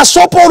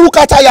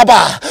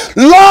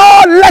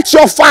 let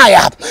your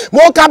fire.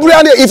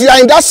 If you are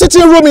in that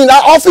sitting room, in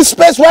that office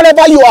space,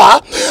 wherever you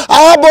are,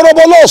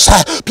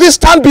 please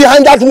stand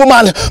behind that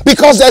woman,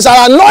 because there's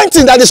an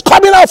anointing that is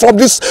coming out from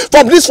this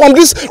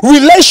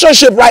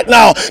relationship right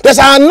now. There's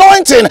an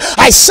anointing.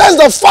 I sense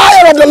the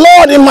fire of the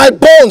Lord in my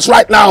bones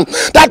right now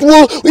that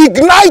will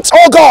ignite,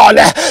 oh God,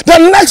 the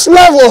next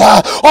level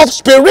of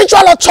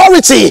spiritual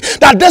authority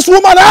that this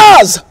woman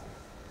has.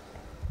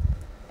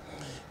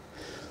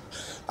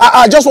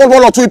 I just want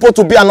one or two people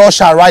to be an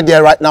usher right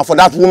there, right now, for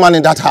that woman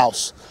in that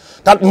house,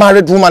 that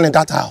married woman in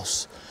that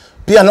house.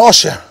 Be an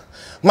usher.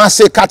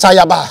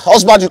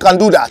 Husband, you can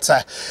do that.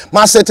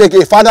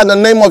 Father, in the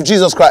name of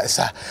Jesus Christ,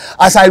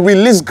 as I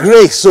release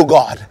grace, oh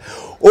God,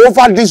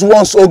 over these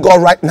ones, oh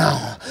God, right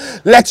now,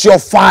 let your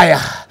fire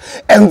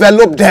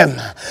envelope them.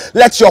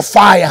 Let your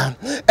fire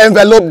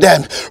envelope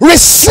them.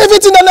 Receive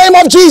it in the name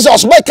of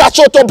Jesus. Lay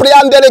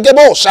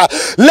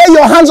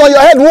your hands on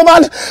your head,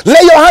 woman.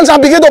 Lay your hands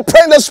and begin to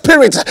pray in the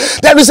spirit.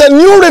 There is a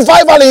new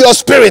revival in your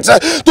spirit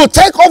to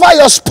take over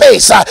your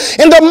space,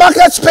 in the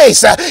market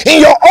space,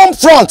 in your home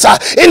front,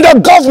 in the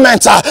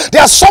government.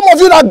 There are some of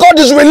you that God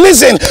is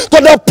releasing to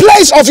the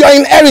place of your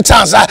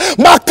inheritance.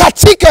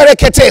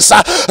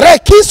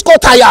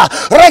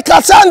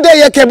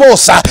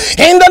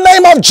 In the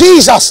name of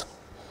Jesus.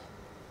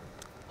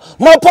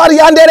 I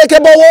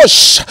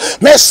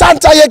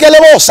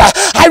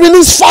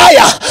release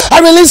fire. I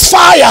release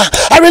fire.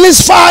 I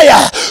release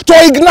fire to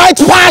ignite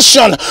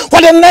passion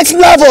for the next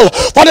level,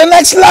 for the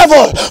next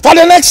level, for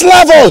the next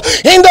level.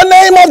 In the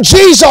name of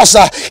Jesus.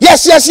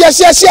 Yes, yes, yes,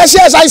 yes, yes,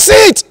 yes. I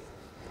see it.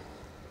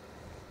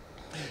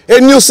 A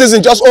new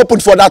season just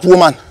opened for that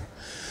woman.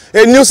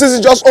 A new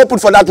season just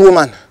opened for that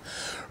woman.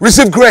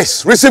 Receive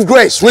grace. Receive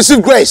grace.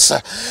 Receive grace.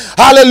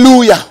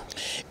 Hallelujah.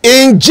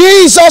 In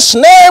Jesus'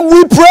 name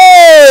we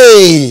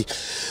pray.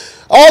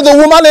 All the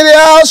woman in the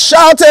house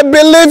shouted,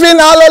 believing,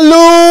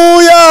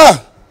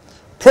 hallelujah.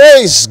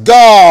 Praise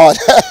God.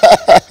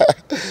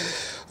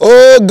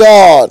 Oh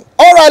God.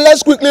 All right,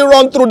 let's quickly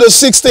run through the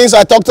 6 things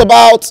I talked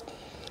about.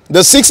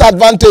 The 6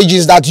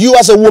 advantages that you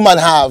as a woman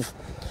have.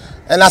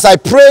 And as I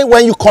pray,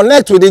 when you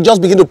connect with it,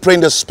 just begin to pray in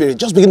the spirit.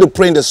 Just begin to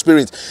pray in the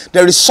spirit.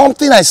 There is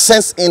something I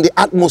sense in the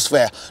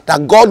atmosphere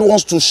that God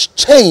wants to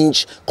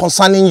change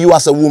concerning you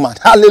as a woman.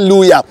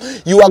 Hallelujah.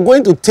 You are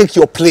going to take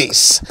your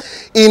place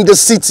in the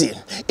city,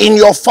 in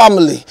your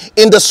family,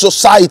 in the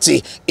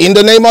society, in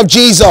the name of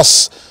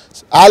Jesus.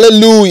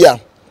 Hallelujah.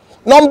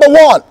 Number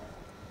 1,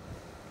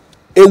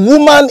 a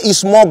woman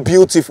is more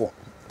beautiful.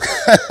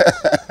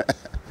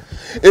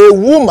 A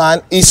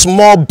woman is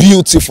more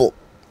beautiful.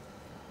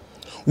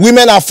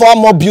 Women are far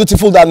more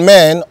beautiful than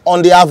men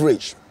on the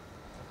average.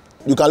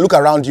 You can look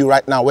around you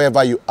right now,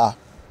 wherever you are.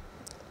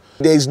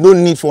 There is no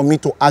need for me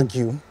to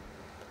argue.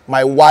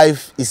 My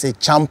wife is a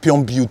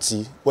champion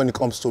beauty when it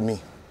comes to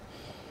me.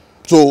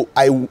 So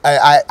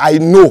I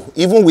know,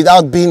 even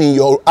without being in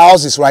your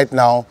houses right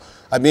now,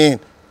 I mean,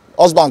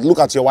 husband, look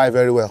at your wife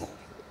very well.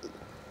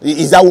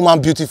 Is that woman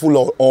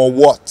beautiful or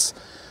what?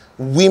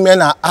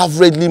 Women are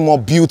averagely more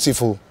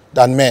beautiful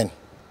than men.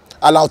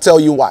 And I'll tell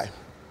you why.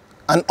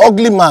 An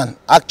ugly man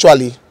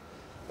actually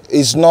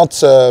is not,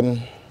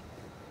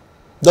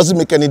 doesn't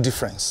make any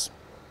difference.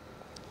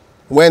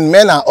 When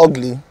men are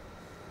ugly,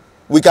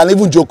 we can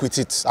even joke with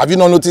it. Have you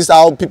not noticed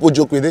how people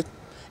joke with it?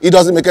 It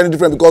doesn't make any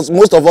difference because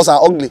most of us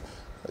are ugly.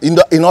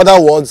 In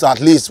other words, at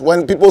least,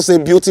 when people say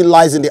beauty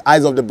lies in the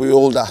eyes of the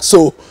beholder.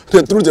 So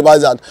the truth about it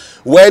is that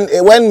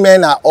when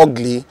men are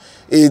ugly,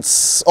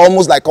 it's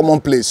almost like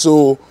commonplace.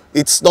 So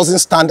it doesn't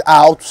stand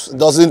out,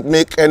 doesn't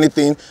make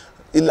anything.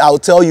 I'll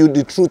tell you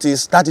the truth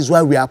is that is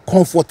why we are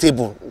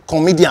comfortable.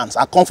 Comedians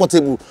are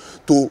comfortable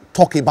to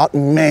talk about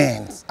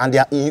men and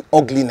their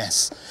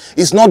ugliness.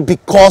 It's not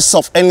because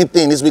of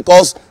anything. It's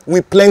because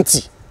we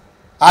plenty.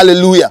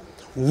 Hallelujah.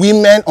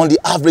 Women on the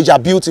average are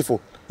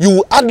beautiful. You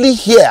will hardly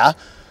hear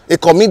a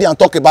comedian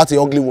talk about an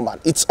ugly woman.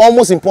 It's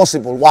almost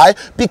impossible. Why?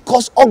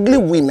 Because ugly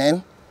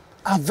women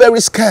are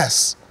very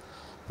scarce.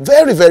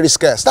 Very, very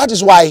scarce. That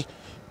is why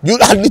you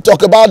hardly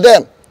talk about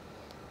them.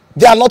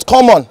 They are not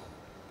common.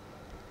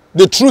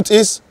 The truth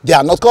is, they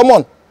are not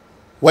common.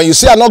 When you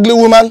see an ugly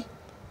woman,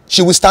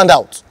 she will stand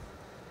out.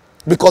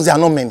 Because there are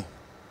not many.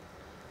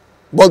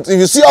 But if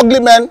you see ugly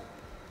men,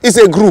 it's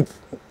a group.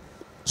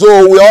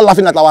 So we're all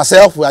laughing at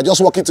ourselves. We are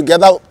just working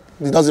together.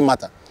 It doesn't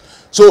matter.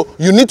 So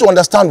you need to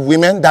understand,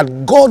 women,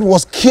 that God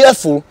was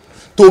careful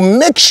to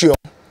make sure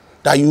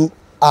that you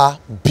are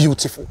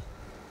beautiful.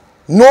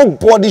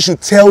 Nobody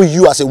should tell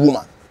you as a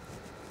woman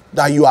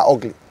that you are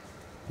ugly.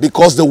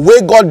 Because the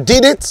way God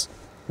did it,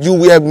 you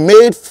were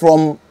made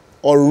from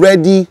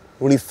already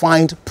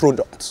refined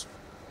product.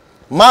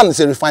 Man is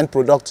a refined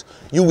product.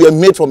 You were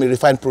made from a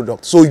refined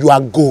product. So you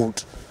are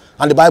gold.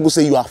 And the Bible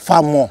says you are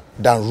far more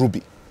than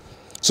ruby.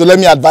 So let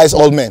me advise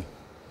all men.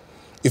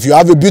 If you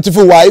have a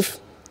beautiful wife,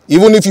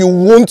 even if you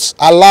won't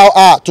allow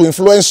her to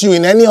influence you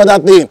in any other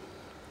thing,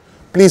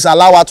 please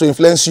allow her to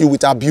influence you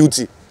with her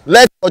beauty.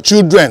 Let your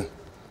children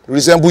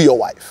resemble your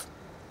wife.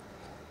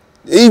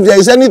 If there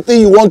is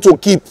anything you want to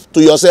keep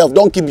to yourself,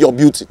 don't keep your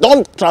beauty.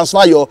 Don't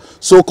transfer your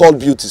so-called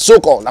beauty.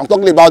 So-called. I'm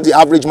talking about the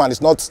average man.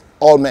 It's not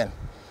all men.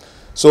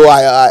 So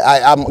I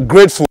am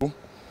grateful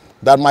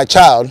that my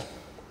child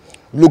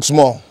looks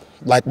more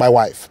like my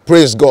wife.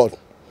 Praise God.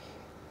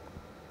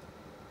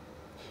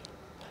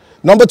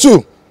 Number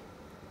 2.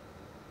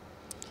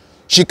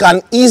 She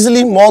can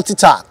easily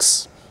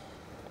multitask.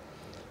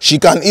 She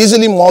can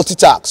easily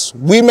multitask.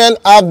 Women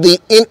have the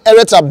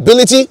inherent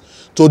ability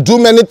to do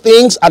many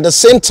things at the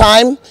same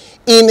time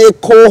in a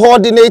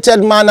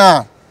coordinated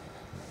manner.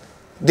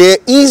 They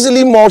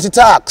easily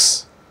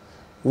multitask.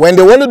 When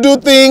they want to do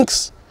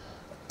things,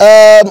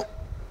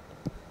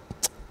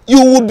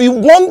 you would be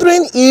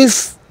wondering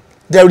if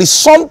there is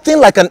something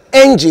like an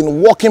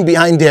engine working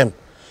behind them.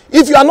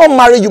 If you are not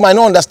married, you might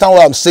not understand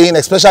what I'm saying,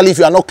 especially if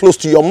you are not close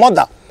to your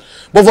mother.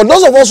 But for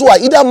those of us who are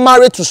either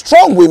married to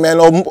strong women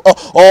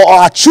or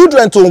are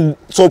children to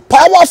so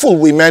powerful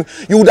women,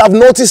 you would have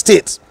noticed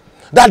it,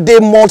 that they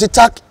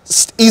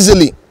multitask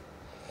easily.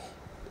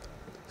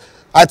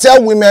 I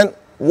tell women,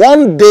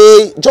 one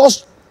day,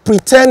 just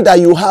pretend that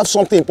you have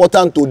something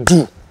important to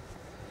do,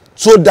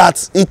 so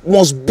that it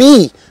must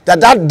be that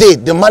that day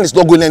the man is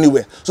not going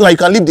anywhere, so that you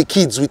can leave the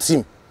kids with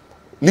him,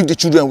 leave the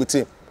children with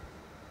him.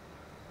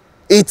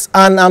 It's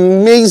an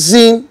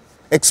amazing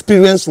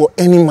experience for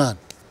any man.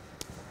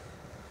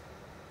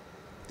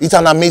 It's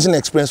an amazing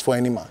experience for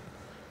any man.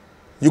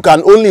 You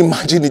can only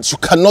imagine it. You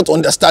cannot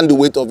understand the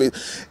weight of it.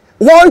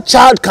 One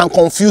child can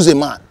confuse a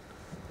man.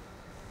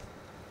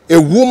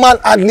 A woman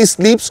hardly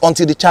sleeps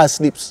until the child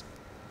sleeps.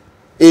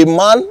 A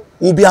man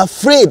will be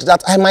afraid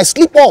that I might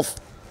sleep off,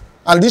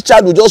 and this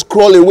child will just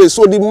crawl away.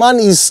 So the man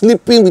is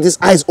sleeping with his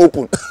eyes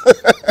open.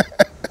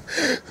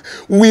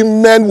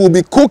 Women will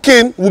be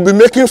cooking, will be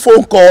making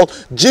phone call,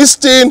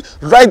 gisting,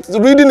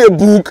 reading a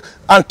book,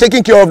 and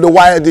taking care of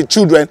the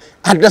children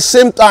at the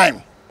same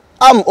time.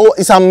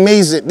 It's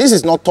amazing. This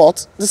is not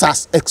taught. These are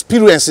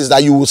experiences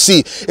that you will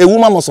see. A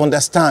woman must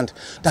understand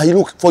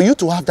that for you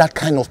to have that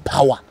kind of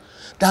power,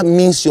 that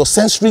means your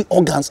sensory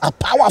organs are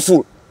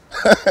powerful.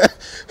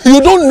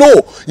 You don't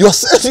know.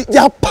 They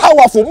are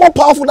powerful, more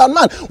powerful than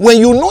man. When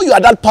you know you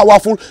are that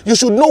powerful, you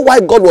should know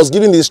why God was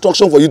giving the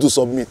instruction for you to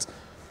submit.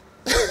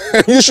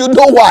 You should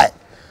know why.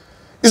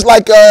 It's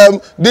like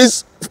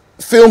these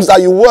films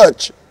that you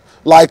watch,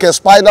 like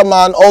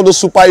Spider-Man, all the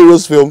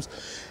superheroes films.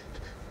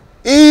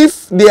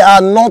 If they are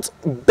not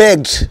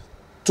begged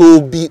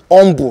to be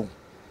humble,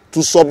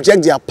 to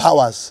subject their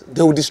powers,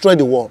 they will destroy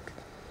the world.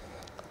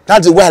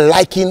 That's the way I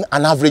liken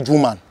an average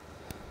woman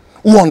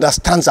who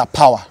understands her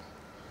power.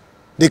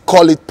 They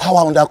call it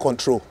power under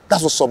control.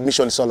 That's what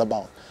submission is all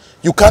about.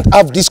 You can't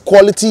have these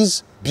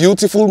qualities,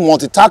 beautiful,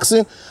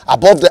 multitasking,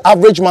 above the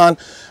average man,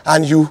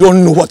 and you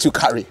don't know what you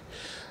carry.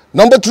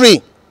 Number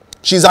 3,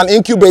 she's an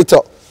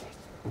incubator.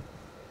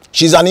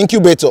 She's an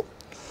incubator.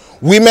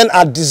 Women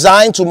are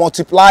designed to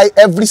multiply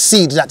every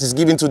seed that is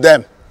given to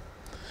them.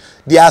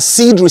 They are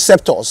seed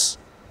receptors,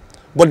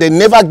 but they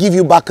never give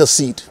you back a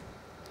seed.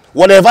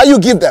 Whatever you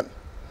give them,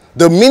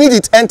 the minute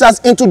it enters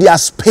into their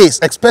space,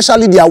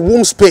 especially their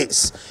womb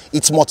space,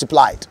 it's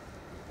multiplied.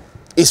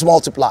 It's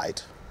multiplied.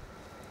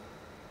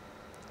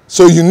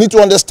 So you need to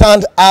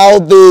understand how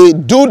they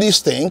do these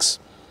things.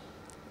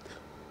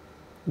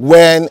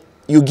 When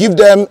you give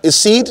them a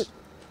seed,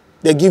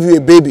 they give you a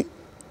baby.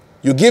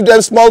 You give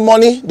them small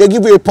money, they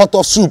give you a pot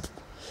of soup.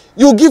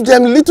 You give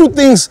them little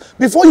things.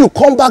 Before you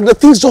come back, the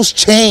things just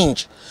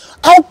change.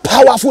 How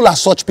powerful are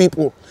such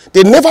people?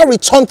 They never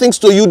return things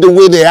to you the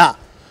way they are.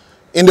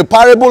 In the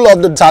parable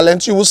of the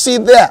talents, you will see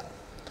there.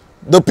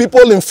 The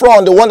people in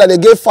front, the one that they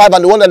gave 5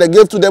 and the one that they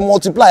gave 2, they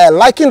multiply. I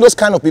liken those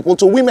kind of people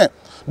to women.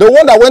 The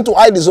one that went to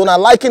hide his own, I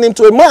liken him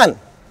to a man.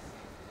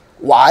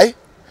 Why?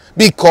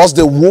 Because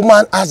the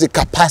woman has the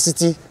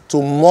capacity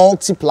to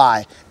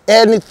multiply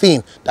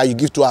anything that you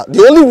give to her.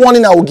 The only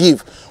warning I will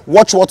give,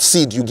 watch what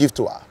seed you give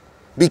to her.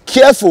 Be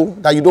careful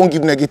that you don't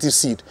give negative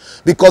seed,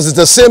 because it's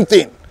the same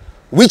thing.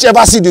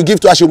 Whichever seed you give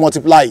to her, she'll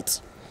multiply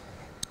it.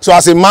 So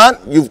as a man,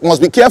 you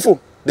must be careful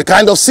the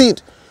kind of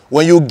seed.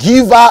 When you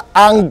give her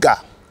anger,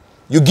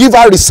 you give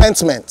her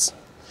resentment,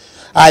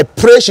 I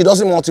pray she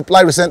doesn't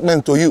multiply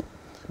resentment to you,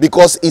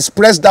 because it's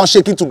pressed down,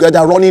 shaking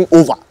together, running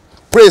over.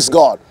 Praise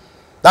God.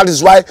 That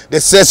is why they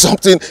said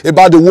something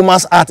about the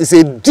woman's heart. It's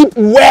a deep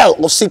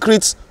well of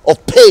secrets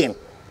of pain.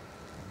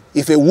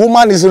 If a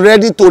woman is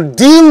ready to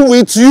deal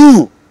with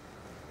you,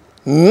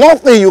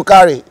 nothing you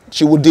carry,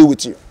 she will deal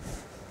with you.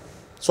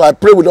 So I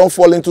pray we don't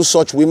fall into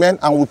such women,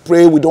 and we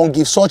pray we don't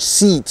give such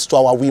seeds to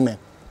our women.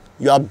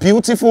 You are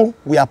beautiful.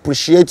 We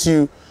appreciate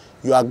you.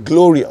 You are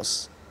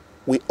glorious.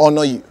 We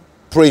honor you.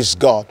 Praise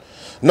God.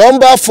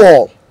 Number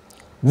 4,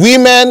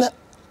 women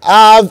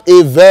have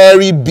a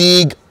very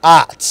big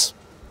heart.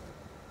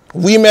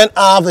 Women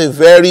have a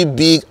very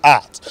big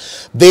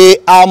heart. They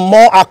are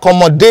more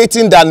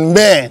accommodating than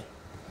men.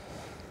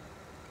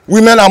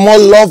 Women are more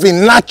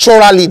loving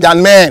naturally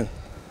than men.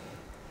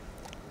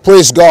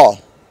 Praise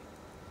God.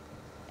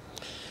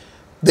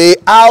 They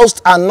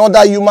housed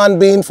another human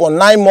being for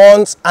 9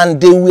 months, and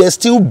they were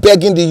still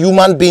begging the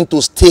human being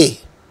to stay.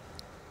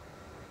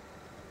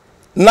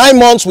 9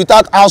 months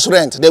without house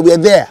rent. They were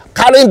there,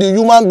 carrying the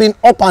human being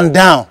up and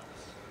down.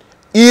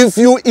 If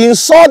you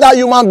insult that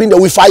human being, they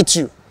will fight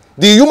you.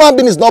 The human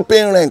being is not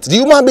paying rent. The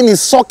human being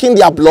is sucking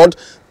their blood,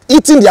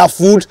 eating their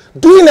food,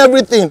 doing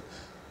everything.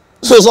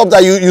 So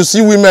sometimes you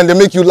see women, they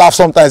make you laugh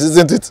sometimes,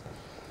 isn't it?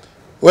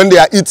 When they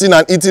are eating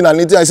and eating and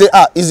eating, I say,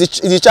 is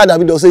the child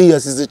David? They'll say,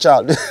 yes, it's the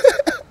child.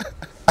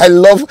 I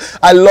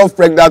love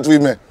pregnant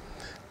women.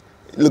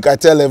 Look, I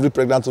tell every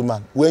pregnant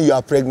woman, when you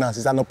are pregnant,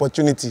 it's an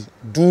opportunity.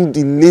 Do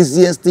the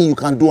laziest thing you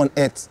can do on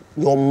earth.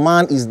 Your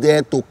man is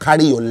there to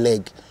carry your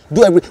leg.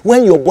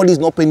 When your body is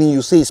not paining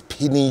you, say it's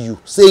paining you.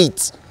 Say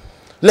it.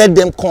 Let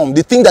them come.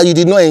 The thing that you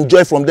did not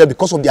enjoy from them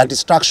because of their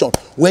distraction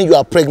when you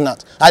are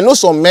pregnant. I know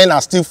some men are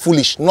still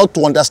foolish not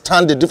to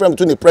understand the difference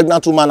between a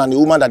pregnant woman and a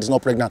woman that is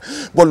not pregnant.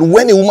 But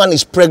when a woman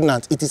is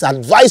pregnant, it is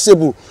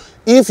advisable,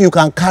 if you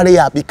can carry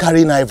her, be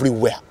carrying her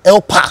everywhere.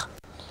 Help her.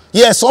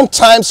 Yes,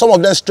 sometimes some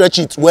of them stretch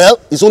it. Well,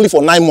 it's only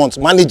for 9 months.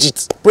 Manage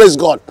it. Praise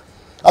God.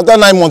 After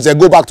 9 months, they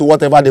go back to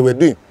whatever they were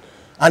doing.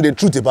 And the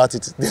truth about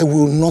it, they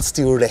will not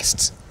still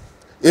rest.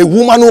 A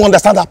woman who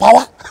understands her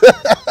power.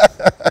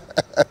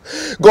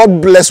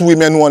 God bless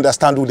women who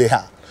understand who they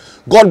are.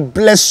 God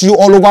bless you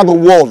all over the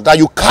world, that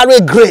you carry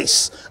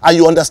grace and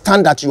you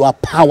understand that you are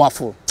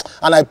powerful.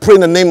 And I pray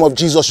in the name of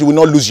Jesus, you will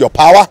not lose your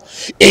power.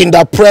 In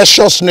the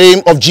precious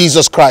name of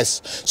Jesus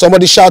Christ.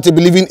 Somebody shout a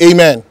believing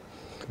amen.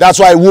 That's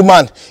why,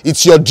 woman,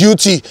 it's your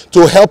duty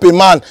to help a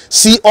man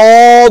see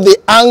all the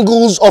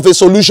angles of a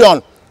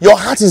solution. Your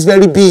heart is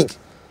very big.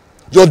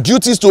 Your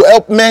duty is to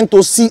help men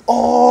to see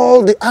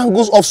all the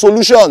angles of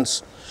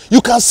solutions.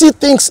 You can see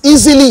things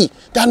easily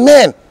than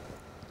men.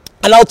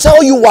 And I'll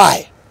tell you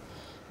why.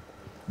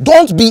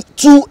 Don't be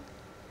too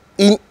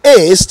in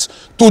haste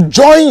to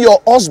join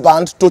your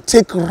husband to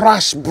take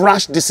brash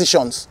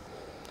decisions,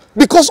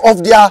 because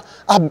of their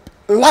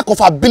lack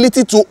of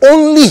ability to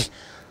only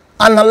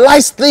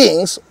analyze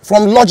things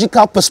from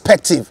logical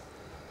perspective.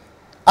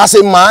 As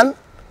a man,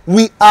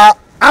 we are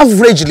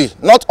averagely,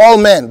 not all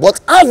men, but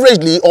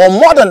averagely or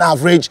more than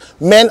average,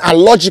 men are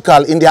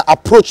logical in their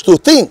approach to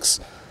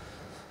things.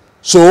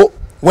 So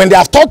when they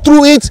have thought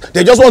through it,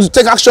 they just want to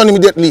take action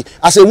immediately.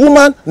 As a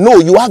woman, no,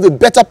 you have a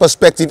better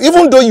perspective.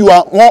 Even though you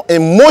are more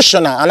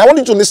emotional, and I want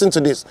you to listen to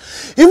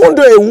this. Even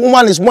though a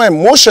woman is more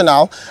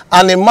emotional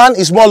and a man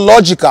is more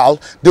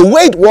logical, the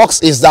way it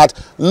works is that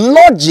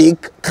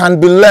logic can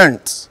be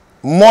learned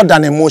more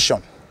than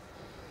emotion.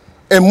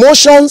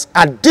 Emotions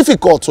are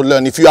difficult to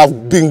learn if you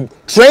have been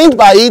trained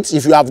by it,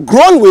 if you have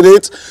grown with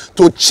it,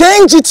 to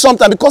change it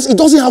sometimes, because it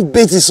doesn't have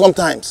basis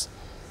sometimes.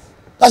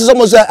 That's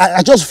almost,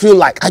 I just feel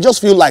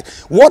like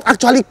what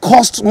actually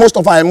caused most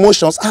of our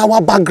emotions are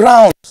our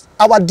backgrounds,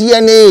 our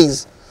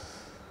DNAs.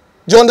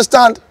 Do you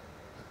understand?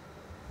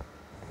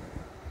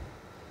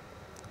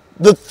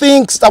 The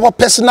things, our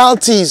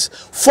personalities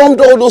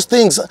formed all those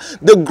things,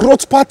 the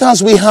growth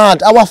patterns we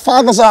had, our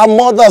fathers, our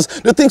mothers,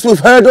 the things we've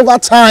heard over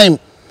time.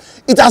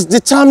 It has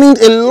determined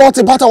a lot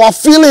about our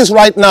feelings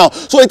right now.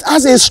 So it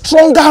has a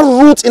stronger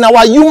root in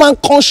our human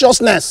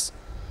consciousness.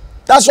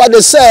 That's why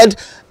they said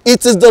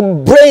It is the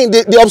brain,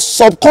 the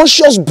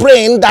subconscious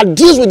brain that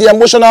deals with the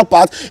emotional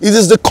part. It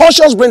is the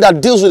conscious brain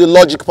that deals with the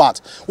logic part.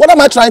 What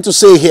am I trying to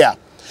say here?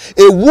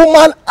 A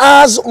woman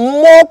has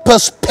more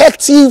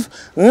perspective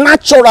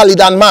naturally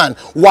than man.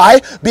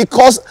 Why?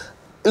 Because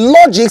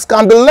logics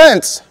can be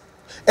learnt.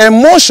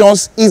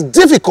 Emotions is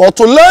difficult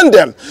to learn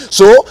them.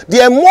 So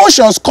the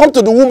emotions come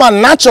to the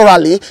woman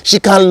naturally. She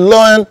can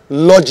learn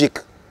logic.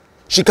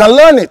 She can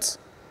learn it.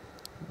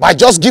 By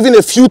just giving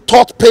a few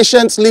thoughts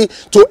patiently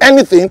to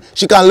anything,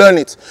 she can learn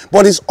it.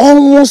 But it's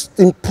almost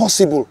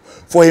impossible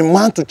for a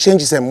man to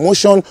change his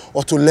emotion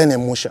or to learn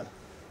emotion.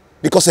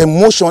 Because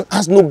emotion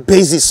has no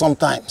basis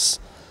sometimes.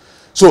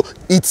 So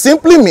it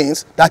simply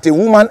means that a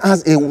woman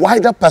has a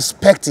wider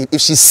perspective.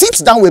 If she sits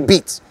down a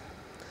bit,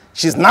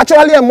 she's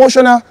naturally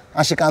emotional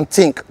and she can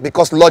think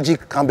because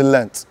logic can be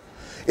learnt.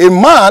 A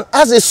man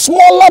has a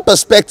smaller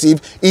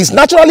perspective, is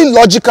naturally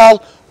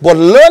logical, but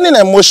learning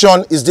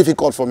emotion is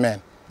difficult for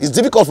men. It's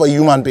difficult for a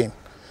human being.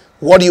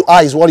 What you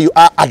are is what you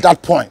are at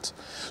that point.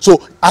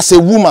 So as a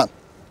woman,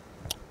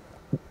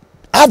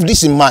 have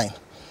this in mind,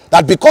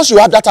 that because you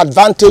have that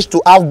advantage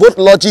to have both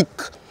logic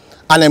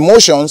and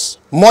emotions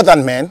more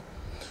than men,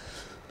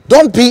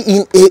 don't be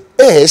in a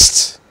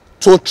haste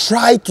to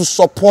try to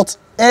support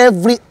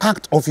every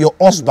act of your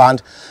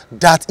husband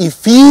that he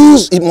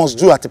feels he must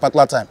do at a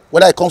particular time.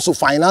 Whether it comes to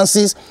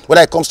finances,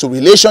 whether it comes to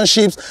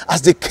relationships,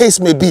 as the case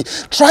may be.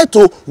 Try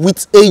to,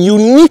 with a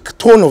unique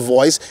tone of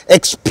voice,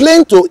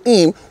 explain to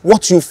him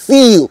what you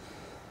feel.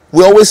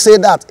 We always say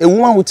that. A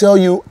woman will tell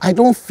you, I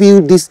don't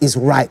feel this is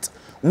right.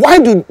 Why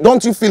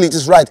don't you feel it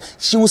is right?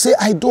 She will say,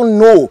 I don't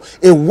know.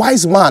 A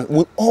wise man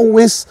will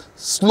always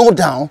slow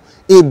down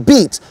a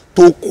bit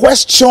to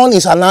question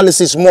his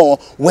analysis more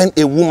when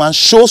a woman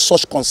shows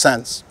such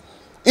concerns.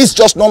 It's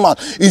just normal.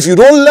 If you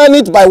don't learn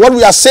it by what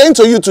we are saying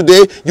to you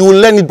today, you will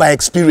learn it by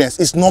experience.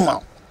 It's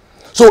normal.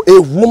 So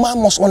a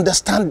woman must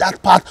understand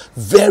that part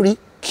very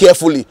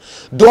carefully.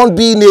 Don't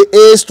be in a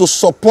haste to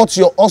support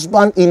your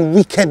husband in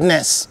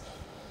wickedness.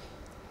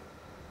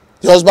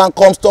 Your husband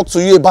comes, talk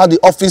to you about the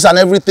office and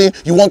everything.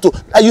 You want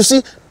to... And you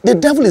see, the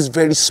devil is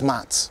very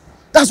smart.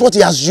 That's what he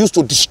has used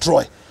to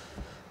destroy.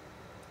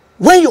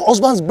 When your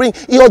husband's bring,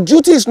 your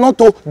duty is not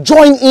to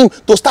join him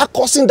to start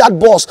cursing that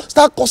boss,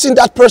 start cursing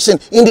that person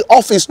in the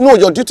office. No,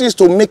 your duty is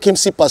to make him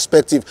see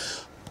perspective.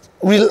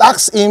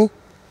 Relax him,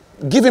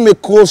 give him a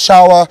cold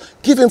shower,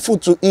 give him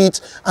food to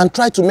eat, and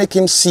try to make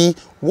him see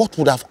what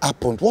would have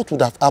happened. What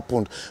would have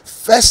happened?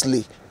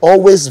 Firstly,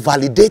 always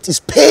validate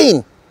his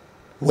pain.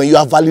 When you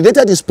have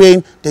validated his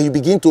pain, then you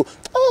begin to,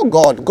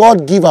 oh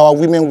God give our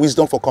women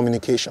wisdom for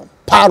communication.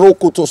 Paro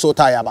koto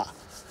sotayaba.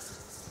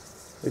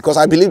 Because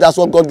I believe that's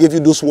what God gave you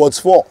those words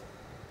for.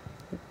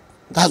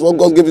 That's what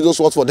God gave you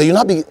those words for. Then you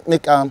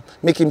now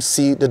make him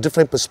see the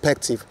different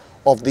perspective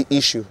of the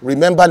issue.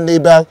 Remember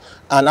Nabal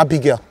and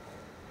Abigail.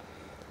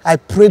 I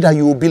pray that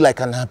you will be like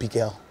an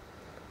Abigail,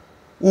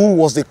 who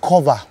was the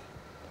cover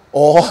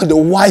or the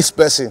wise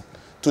person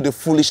to the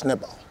foolish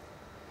Nabal.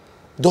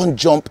 Don't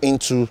jump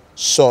into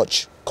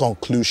such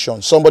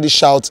conclusions. Somebody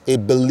shouts a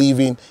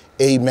believing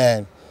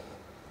amen.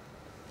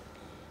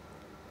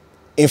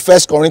 In 1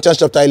 Corinthians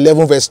chapter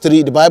 11 verse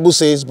 3, the Bible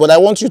says, but I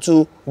want you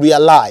to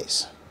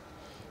realize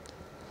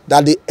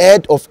that the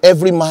head of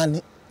every man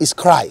is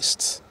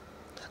Christ,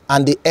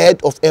 and the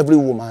head of every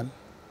woman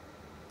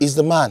is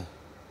the man,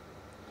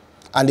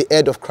 and the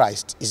head of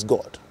Christ is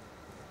God.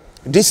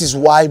 This is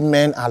why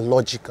men are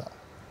logical.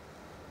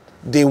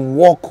 They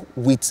work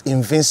with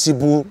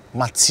invincible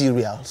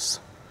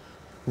materials.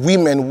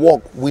 Women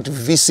work with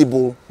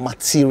visible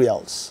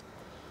materials.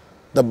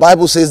 The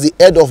Bible says the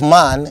head of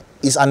man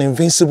is an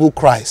invincible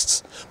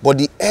Christ, but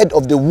the head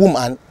of the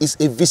woman is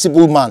a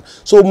visible man.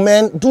 So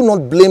men, do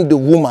not blame the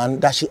woman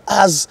that she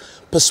has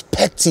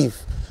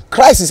perspective.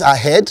 Christ is her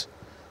head.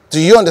 Do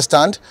you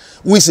understand?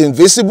 Who is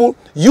invisible?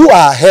 You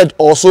are her head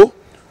also,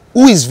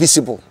 who is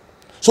visible.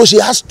 So she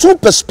has two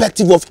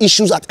perspectives of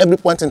issues at every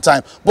point in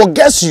time. But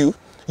guess you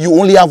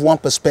only have one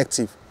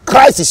perspective.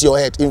 Christ is your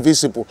head,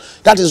 invisible.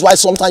 That is why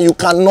sometimes you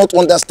cannot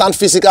understand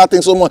physical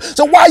things so much.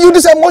 So why are you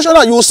this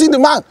emotional? You will see the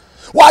man.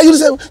 Why are you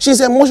this? She's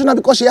emotional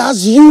because she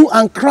has you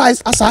and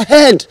Christ as her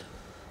head.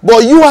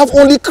 But you have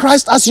only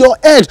Christ as your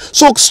head.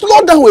 So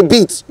slow down a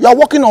bit. You are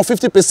working on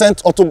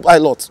 50%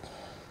 autopilot.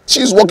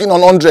 She's working on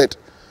 100.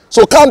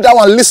 So calm down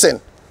and listen.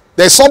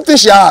 There's something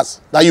she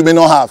has that you may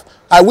not have.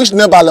 I wish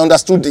Nabal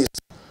understood this.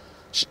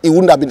 He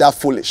wouldn't have been that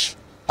foolish.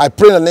 I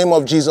pray in the name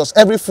of Jesus,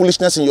 every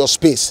foolishness in your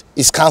space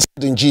is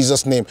cancelled in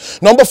Jesus' name.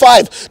 Number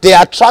 5, they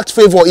attract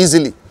favor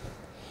easily.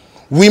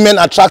 Women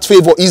attract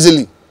favor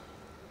easily.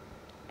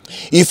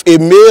 If a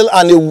male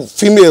and a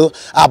female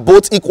are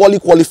both equally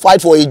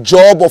qualified for a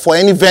job or for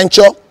any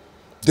venture,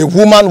 the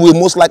woman will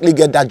most likely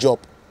get that job.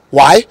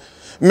 Why?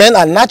 Men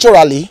are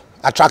naturally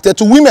attracted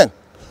to women.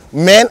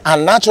 Men are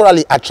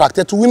naturally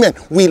attracted to women.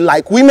 We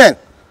like women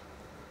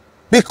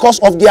because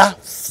of their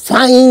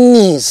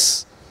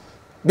fineness,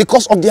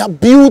 because of their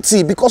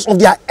beauty, because of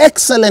their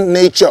excellent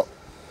nature.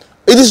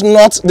 It is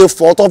not the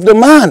fault of the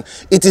man.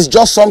 It is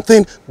just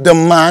something the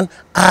man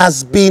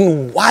has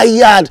been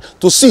wired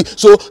to see.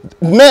 So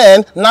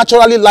men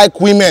naturally like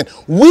women.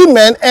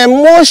 Women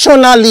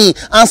emotionally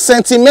and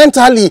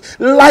sentimentally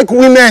like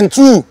women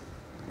too.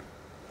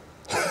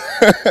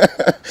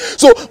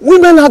 So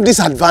women have this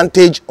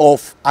advantage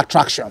of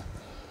attraction.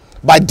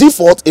 By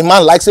default, a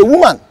man likes a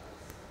woman.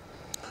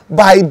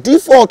 By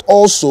default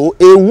also,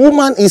 a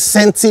woman is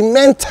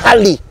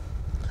sentimentally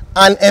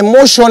and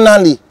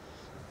emotionally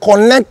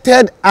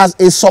connected as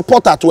a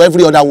supporter to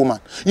every other woman.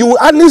 You will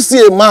hardly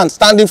see a man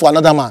standing for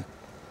another man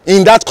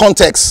in that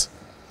context.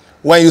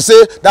 When you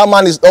say that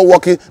man is not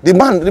working, the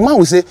man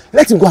will say,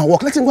 let him go and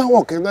work, let him go and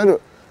work.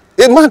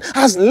 A man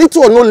has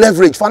little or no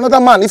leverage for another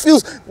man. He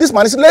feels this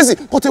man is lazy.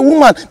 But a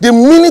woman, the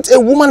minute a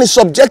woman is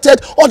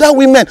subjected, other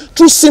women,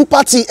 through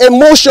sympathy,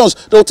 emotions,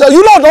 they'll tell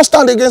you, no, don't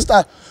stand against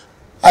her.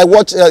 I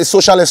watched a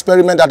social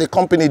experiment that the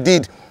company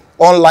did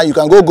online. You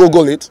can go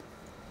Google it.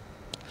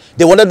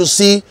 They wanted to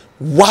see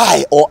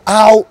why or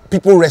how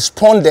people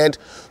responded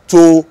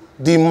to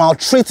the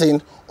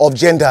maltreating of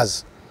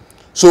genders.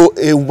 So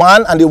a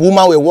man and a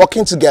woman were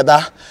working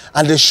together,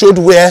 and they showed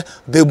where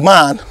the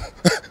man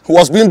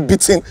was being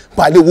beaten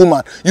by the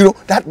woman. You know,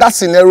 that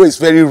scenario is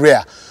very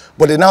rare.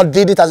 But they now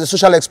did it as a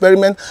social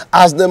experiment.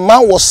 As the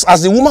woman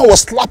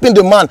was slapping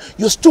the man,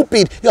 you're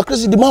stupid, you're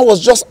crazy. The man was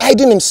just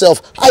hiding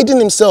himself.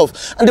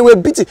 And they were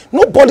beating.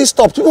 Nobody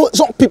stopped.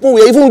 Some people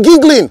were even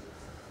giggling.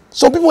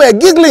 Some people were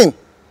giggling.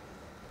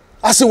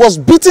 As he was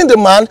beating the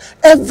man,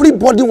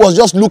 everybody was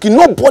just looking.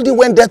 Nobody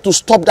went there to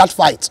stop that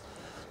fight.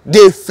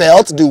 They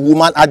felt the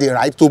woman had the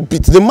right to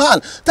beat the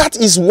man. That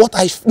is what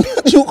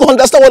you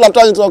understand what I'm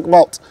trying to talk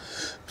about.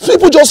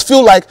 People just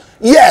feel like,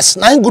 yes,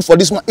 nothing good for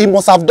this man. He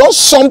must have done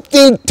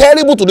something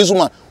terrible to this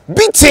woman.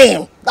 Beat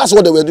him. That's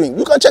what they were doing.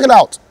 You can check it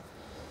out.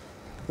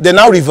 They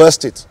now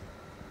reversed it.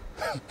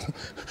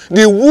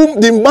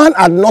 The man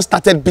had not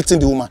started beating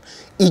the woman.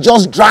 He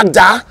just dragged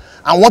her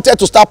and wanted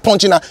to start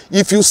punching her.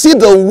 If you see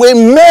the way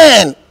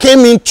men came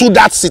into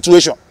that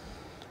situation,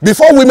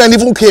 before women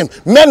even came,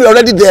 men were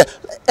already there.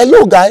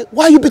 Hello, guy,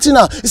 why are you beating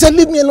her? He said,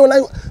 leave me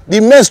alone. The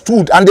men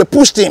stood and they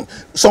pushed him.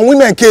 Some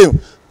women came.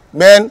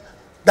 Men,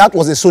 that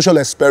was a social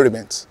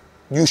experiment.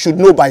 You should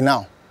know by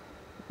now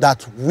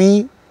that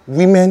we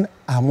women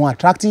are more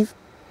attractive.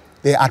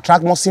 They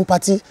attract more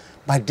sympathy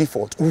by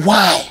default.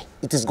 Why?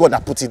 It is God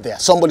that put it there.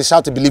 Somebody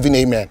shout a believing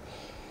amen.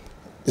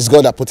 It's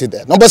God that put it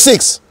there. Number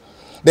 6,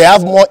 they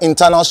have more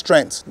internal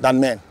strength than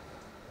men.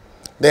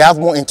 They have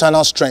more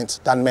internal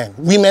strength than men.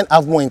 Women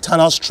have more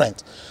internal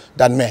strength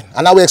than men.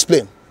 And I will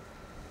explain.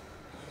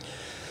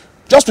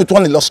 Just with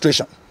one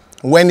illustration.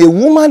 When a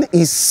woman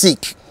is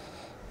sick,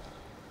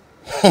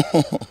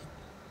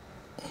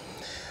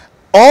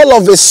 all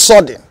of a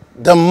sudden,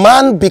 the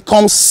man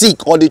becomes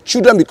sick or the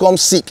children become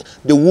sick,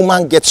 the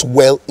woman gets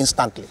well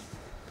instantly.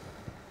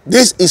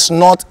 This is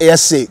not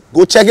essay.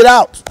 Go check it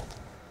out.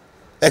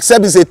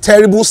 Except it's a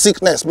terrible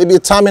sickness, maybe a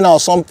terminal or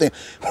something.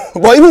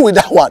 But even with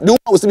that one, the woman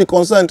will still be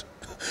concerned.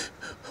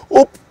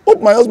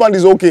 Hope my husband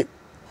is okay.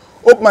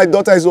 Hope my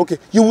daughter is okay.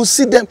 You will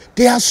see them,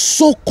 they are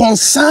so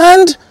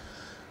concerned.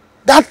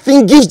 That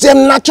thing gives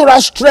them natural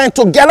strength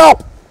to get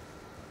up.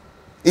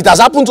 It has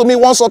happened to me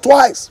once or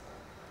twice.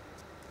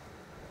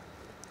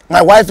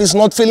 My wife is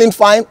not feeling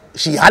fine.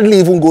 She hardly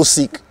even goes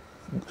sick.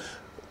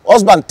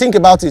 Husband, think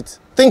about it.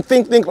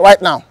 Think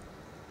right now.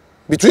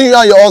 Between you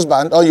and your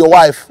husband or your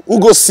wife, who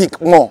goes sick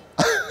more?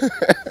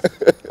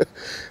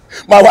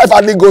 My wife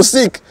hardly goes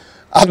sick.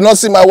 I've not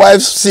seen my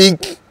wife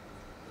sick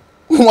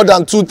more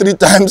than 2-3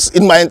 times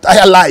in my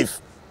entire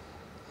life.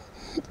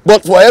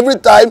 But for every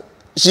time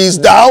she's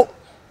down,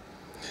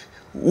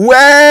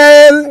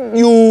 when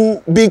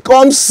you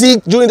become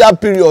sick during that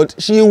period,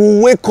 she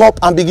will wake up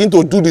and begin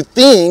to do the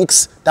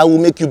things that will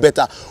make you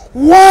better.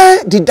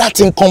 Where did that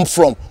thing come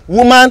from?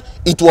 Woman,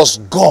 it was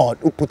God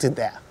who put it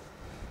there.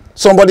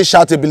 Somebody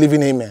shout a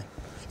believing amen.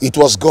 It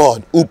was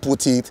God who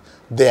put it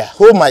there.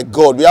 Oh my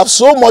God, we have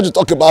so much to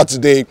talk about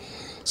today.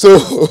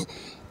 So,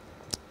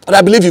 and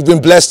I believe you've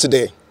been blessed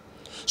today.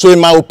 So in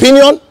my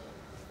opinion,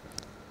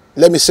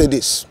 let me say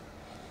this.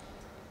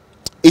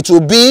 It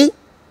will be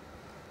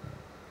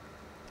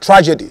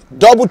tragedy,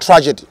 double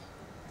tragedy,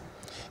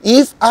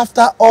 if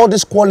after all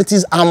these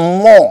qualities and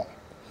more,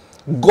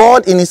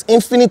 God in his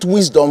infinite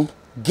wisdom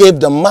gave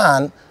the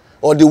man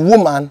or the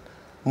woman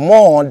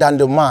more than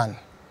the man.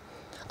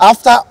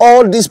 After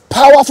all these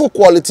powerful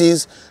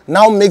qualities,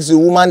 now makes the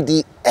woman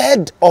the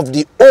head of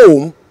the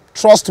home.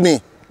 Trust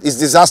me, it's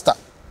disaster.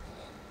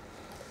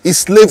 It's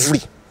slavery.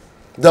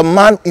 The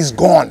man is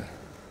gone.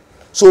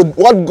 So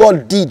what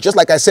God did, just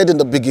like I said in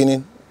the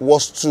beginning,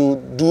 was to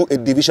do a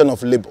division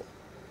of labor.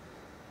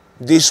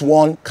 This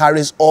one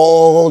carries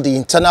all the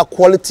internal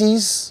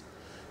qualities.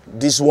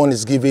 This one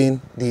is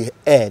given the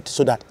head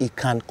so that it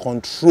can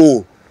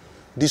control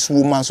this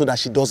woman so that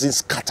she doesn't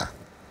scatter.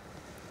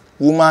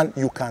 Woman,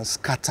 you can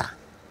scatter.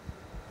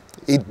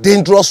 A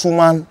dangerous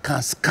woman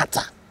can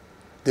scatter.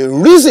 The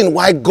reason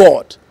why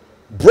God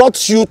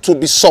brought you to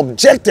be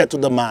subjected to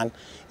the man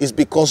is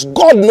because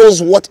God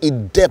knows what He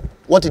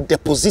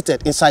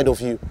deposited inside of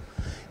you.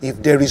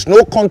 If there is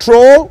no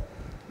control,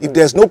 if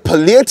there's no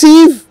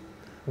palliative,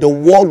 the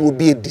world will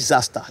be a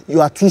disaster. You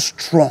are too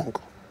strong.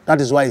 That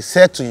is why He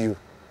said to you,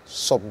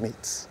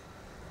 submit.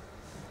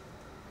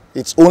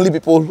 It's only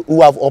people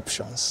who have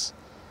options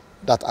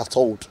that are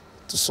told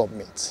to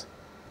submit.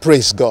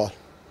 Praise God.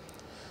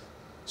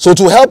 So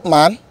to help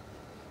man,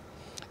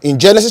 in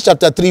Genesis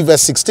chapter 3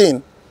 verse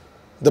 16,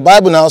 the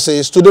Bible now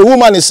says, to the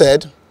woman He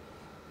said,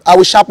 I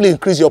will sharply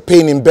increase your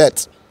pain in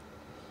bed,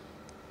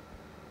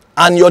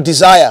 and your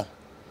desire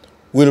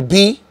will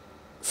be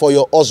for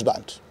your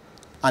husband,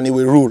 and he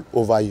will rule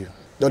over you.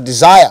 Your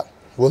desire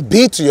will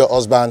be to your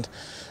husband,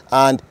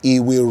 and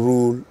he will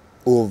rule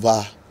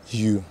over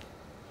you.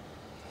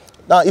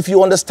 Now, if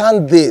you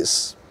understand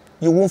this,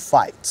 you won't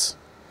fight.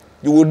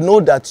 You will know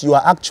that you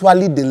are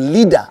actually the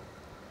leader.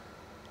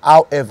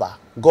 However,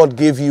 God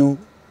gave you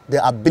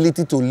the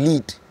ability to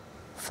lead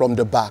from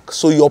the back.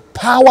 So your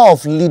power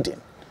of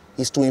leading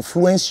is to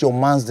influence your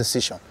man's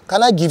decision.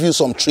 Can I give you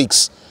some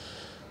tricks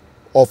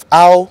of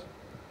how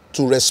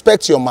to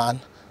respect your man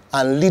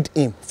and lead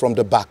him from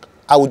the back?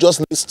 I will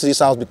just list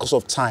this out because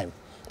of time.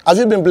 Have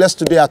you been blessed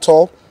today at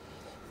all?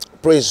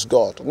 Praise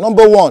God.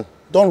 Number one,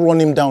 don't run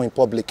him down in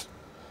public.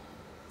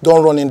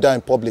 Don't run him down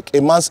in public.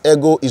 A man's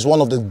ego is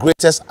one of the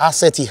greatest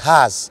assets he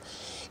has.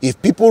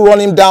 If people run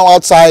him down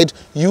outside,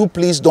 you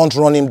please don't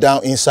run him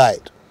down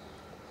inside.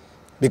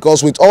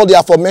 Because with all the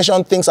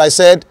affirmation things I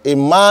said, a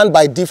man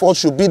by default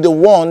should be the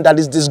one that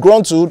is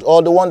disgruntled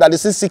or the one that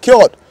is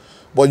insecure.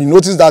 But you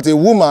notice that a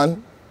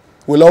woman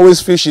will always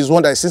feel she's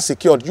one that is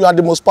insecure. You are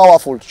the most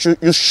powerful.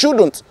 You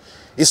shouldn't.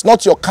 It's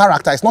not your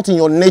character. It's not in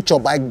your nature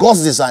by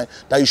God's design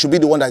that you should be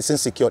the one that is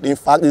insecure. In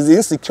fact, it's the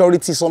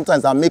insecurity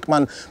sometimes that make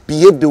man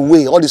behave the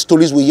way. All the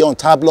stories we hear on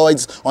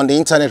tabloids, on the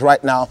internet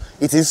right now,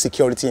 it's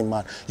insecurity in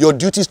man. Your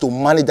duty is to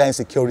manage that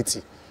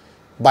insecurity.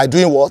 By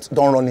doing what?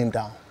 Don't run him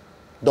down.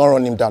 Don't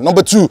run him down.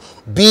 Number two,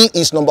 be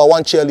his number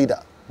one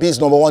cheerleader. Be his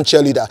number one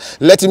cheerleader.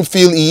 Let him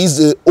feel he is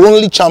the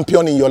only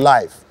champion in your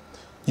life.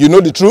 You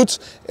know the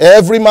truth?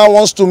 Every man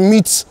wants to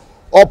meet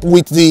up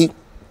with the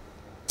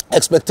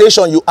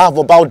expectation you have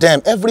about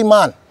them. Every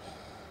man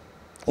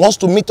wants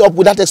to meet up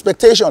with that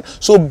expectation.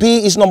 So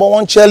be his number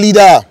one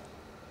cheerleader.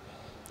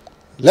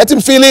 Let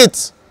him feel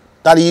it,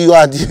 that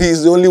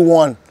he's the only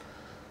one.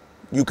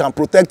 You can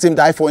protect him,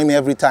 die for him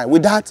every time.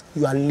 With that,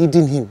 you are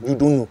leading him. You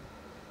don't know.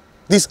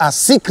 These are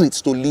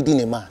secrets to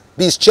leading a man.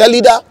 Be his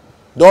cheerleader.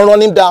 Don't run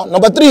him down.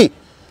 Number three,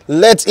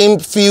 let him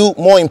feel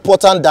more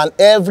important than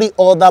every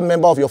other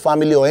member of your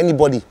family or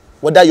anybody.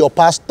 Whether your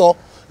pastor,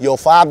 your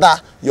father,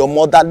 your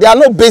mother. There are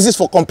no basis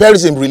for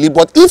comparison really.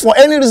 But if for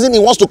any reason he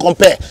wants to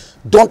compare,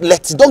 don't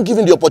give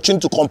him the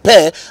opportunity to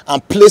compare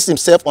and place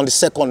himself on the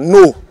second.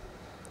 No.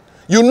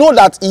 You know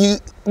that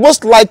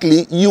most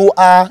likely he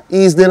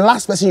is the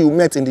last person you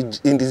met in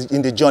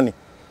the journey.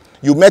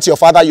 You met your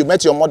father, you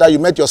met your mother, you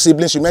met your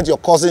siblings, you met your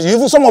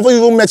cousins. Some of you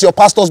even met your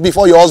pastors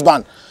before your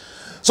husband.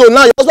 So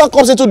now your husband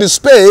comes into the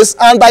space,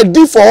 and by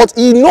default,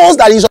 he knows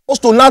that he's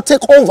supposed to now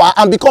take over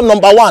and become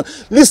number one.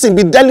 Listen,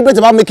 be deliberate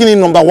about making him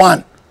number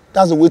one.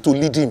 That's the way to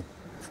lead him.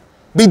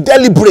 Be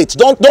deliberate.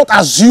 Don't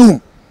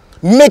assume.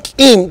 Make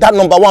him that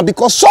number one.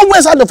 Because somewhere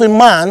inside of a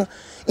man,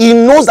 he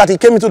knows that he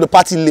came into the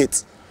party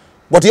late.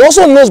 But he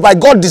also knows by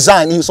God's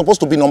design, he's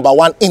supposed to be number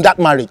one in that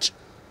marriage,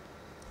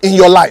 in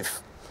your life.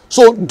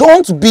 So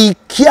don't be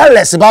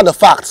careless about the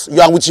facts. You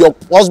are with your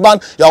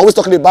husband, you're always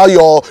talking about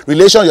your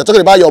relation, you're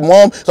talking about your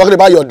mom, talking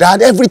about your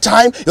dad. Every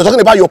time you're talking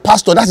about your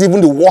pastor, that's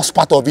even the worst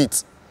part of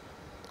it.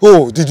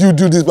 Oh, did you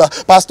do this,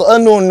 pastor? Oh,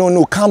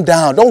 no, calm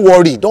down. Don't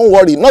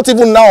worry. Not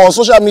even now on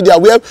social media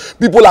where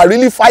people are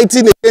really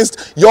fighting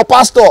against your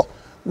pastor.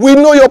 We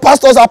know your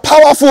pastors are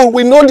powerful.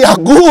 We know they are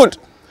good.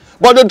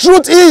 But the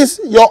truth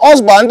is, your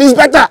husband is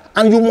better.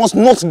 And you must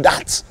note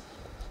that.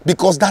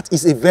 Because that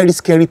is a very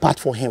scary part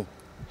for him.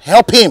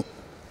 Help him.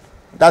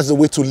 That's the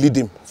way to lead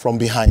him from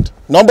behind.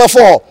 Number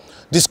four,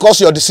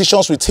 discuss your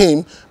decisions with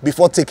him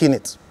before taking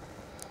it.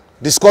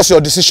 Discuss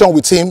your decision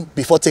with him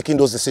before taking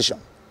those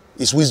decisions.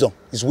 It's wisdom.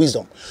 It's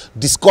wisdom.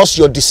 Discuss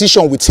your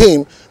decision with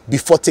him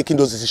before taking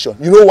those decisions.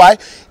 You know why?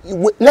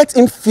 Let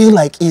him feel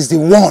like he's the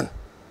one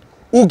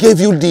who gave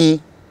you the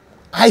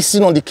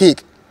icing on the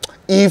cake.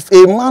 If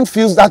a man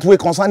feels that way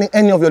concerning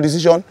any of your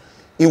decision,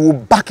 he will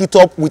back it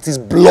up with his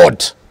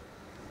blood.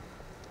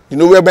 You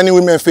know where many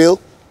women fail?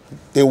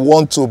 They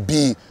want to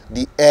be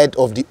the head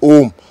of the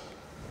home.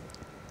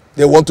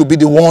 They want to be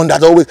the one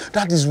that always...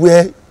 That is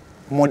where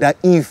Mother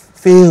Eve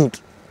failed.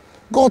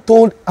 God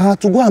told her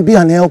to go and be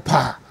an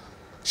helper.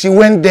 She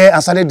went there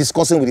and started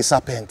discussing with the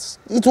serpent.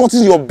 It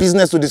wasn't your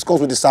business to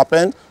discuss with the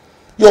serpent.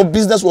 Your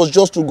business was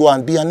just to go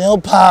and be an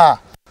helper.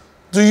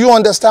 Do you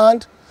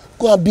understand?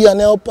 Go and be an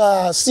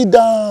helper. Sit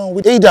down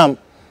with Adam.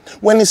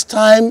 When it's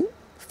time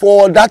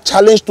for that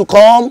challenge to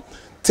come,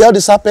 tell the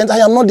serpent, I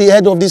am not the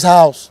head of this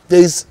house.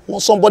 There is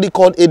somebody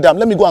called Adam.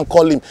 Let me go and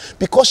call him.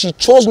 Because she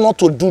chose not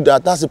to do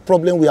that, that's the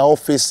problem we are all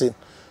facing.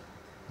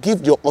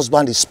 Give your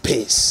husband his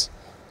space.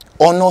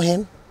 Honor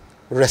him.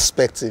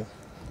 Respect him.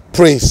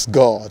 Praise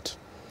God.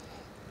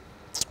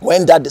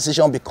 when that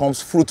decision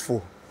becomes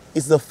fruitful,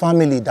 it's the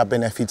family that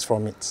benefits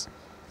from it.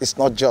 It's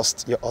not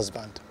just your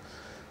husband.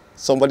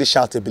 Somebody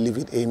shout a believe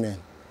it, amen.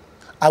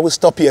 I will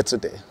stop here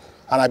today,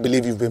 and I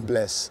believe you've been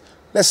blessed.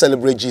 Let's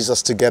celebrate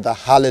Jesus together.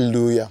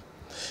 Hallelujah.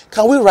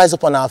 Can we rise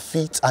up on our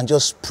feet and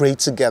just pray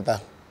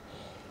together?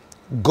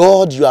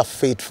 God, you are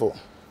faithful.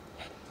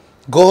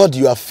 God,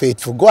 you are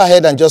faithful. Go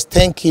ahead and just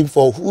thank him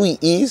for who he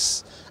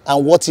is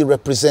and what he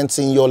represents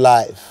in your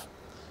life.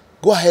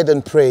 Go ahead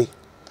and pray.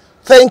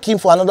 Thank him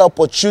for another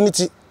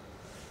opportunity.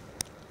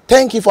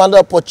 Thank you for another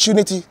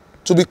opportunity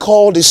to be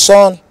called his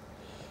son.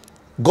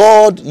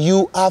 God,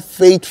 you are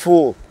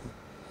faithful.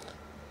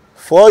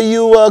 For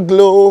you are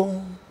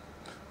glorious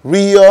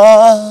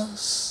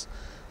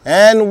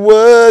and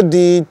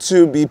worthy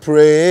to be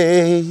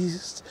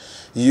praised.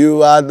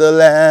 You are the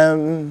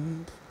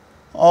Lamb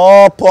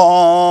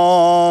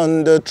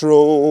upon the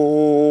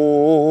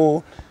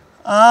throne.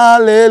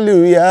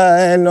 Hallelujah,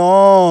 and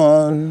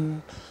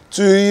on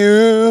to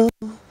you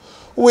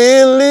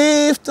we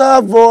lift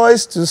our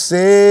voice to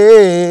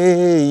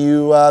say,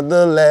 you are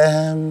the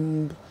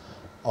Lamb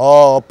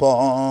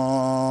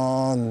upon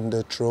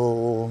the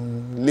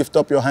throne. Lift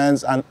up your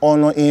hands and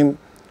honor him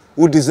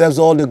who deserves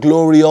all the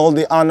glory, all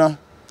the honor.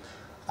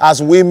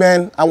 As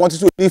women, I want you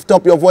to lift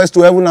up your voice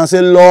to heaven and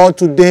say, Lord,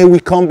 today we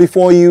come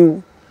before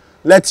you.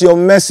 Let your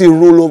mercy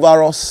rule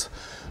over us.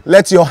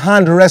 Let your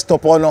hand rest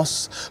upon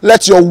us.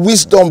 Let your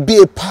wisdom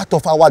be a part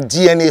of our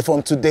DNA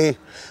from today.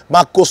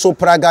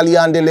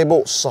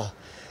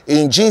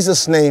 In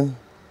Jesus' name,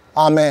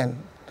 amen.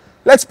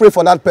 Let's pray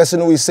for that person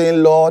who is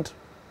saying, Lord,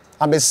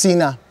 I'm a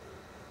sinner.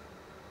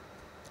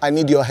 I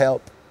need your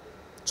help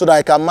so that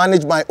I can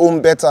manage my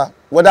own better,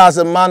 whether as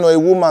a man or a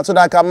woman, so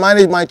that I can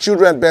manage my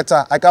children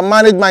better. I can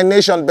manage my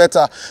nation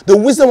better. The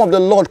wisdom of the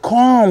Lord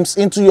comes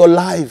into your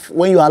life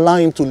when you allow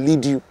him to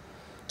lead you.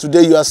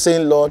 Today you are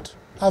saying, Lord,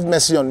 have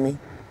mercy on me.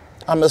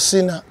 I'm a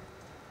sinner.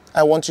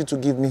 I want you to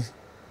give me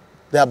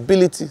the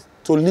ability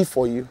to live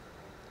for you.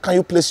 Can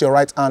you place your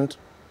right hand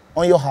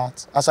on your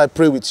heart as I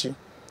pray with you?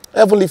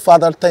 Heavenly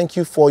Father, thank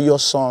you for your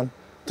son.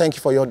 Thank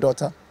you for your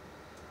daughter.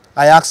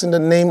 I ask in the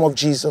name of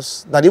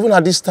Jesus that even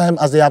at this time,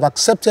 as they have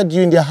accepted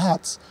you in their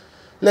hearts,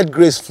 let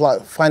grace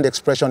find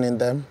expression in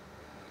them.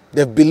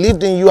 They've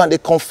believed in you and they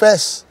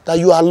confess that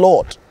you are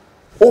Lord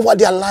over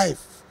their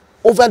life,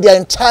 over their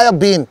entire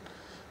being.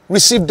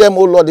 Receive them,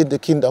 O Lord, in the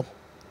kingdom,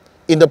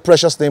 in the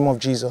precious name of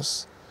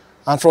Jesus.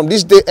 And from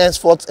this day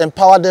henceforth,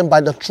 empower them by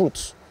the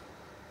truth.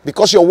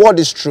 Because your word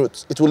is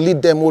truth, it will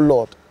lead them, O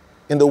Lord,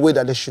 in the way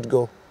that they should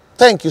go.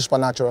 Thank you,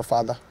 supernatural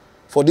Father,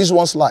 for this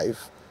one's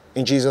life,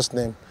 in Jesus'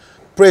 name.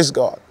 Praise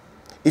God.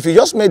 If you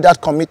just made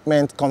that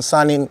commitment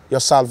concerning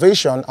your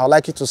salvation, I'd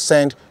like you to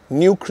send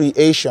new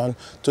creation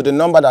to the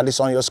number that is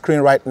on your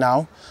screen right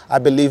now. I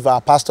believe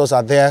our pastors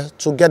are there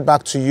to get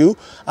back to you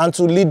and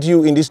to lead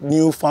you in this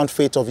newfound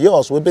faith of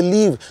yours. We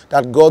believe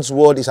that God's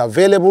word is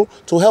available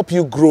to help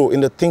you grow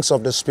in the things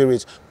of the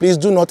Spirit. Please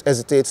do not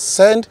hesitate.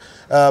 Send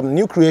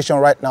new creation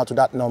right now to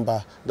that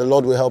number. The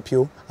Lord will help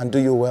you and do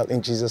you well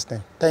in Jesus'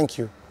 name. Thank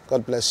you.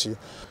 God bless you.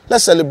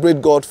 Let's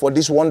celebrate God for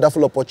this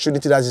wonderful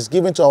opportunity that is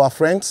given to our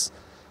friends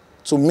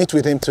to meet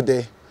with him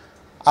today.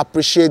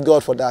 Appreciate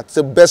God for that. It's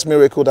the best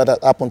miracle that has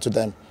happened to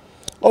them.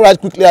 All right,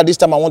 quickly at this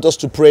time, I want us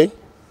to pray.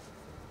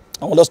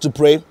 I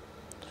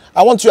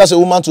want you as a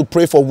woman to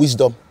pray for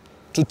wisdom,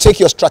 to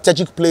take your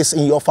strategic place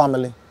in your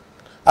family.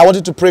 I want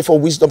you to pray for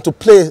wisdom, to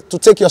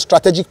take your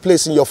strategic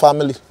place in your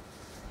family.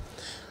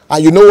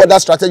 And you know what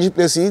that strategic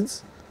place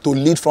is? To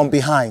lead from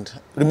behind.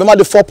 Remember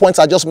the 4 points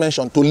I just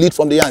mentioned, to lead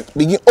from behind.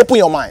 Open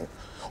your mind.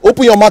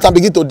 Open your mouth and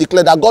begin to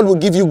declare that God will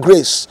give you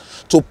grace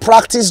to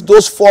practice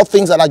those 4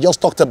 things that I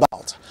just talked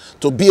about.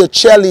 To be a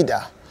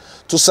cheerleader,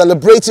 to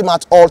celebrate him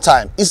at all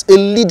times. It's a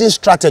leading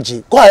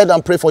strategy. Go ahead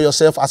and pray for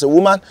yourself as a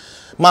woman.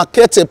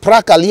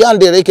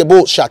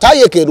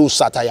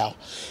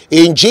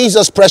 In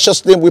Jesus'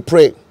 precious name we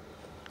pray.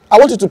 I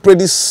want you to pray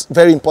this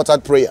very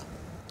important prayer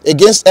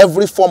against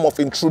every form of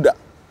intruder.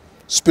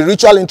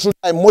 Spiritual intruder,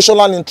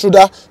 emotional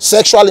intruder,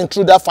 sexual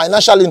intruder,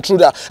 financial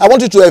intruder. I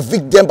want you to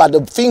evict them by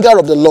the finger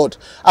of the Lord.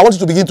 I want you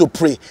to begin to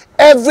pray.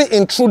 Every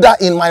intruder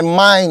in my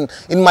mind,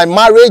 in my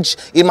marriage,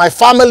 in my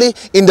family,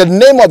 in the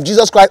name of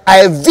Jesus Christ,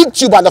 I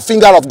evict you by the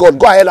finger of God.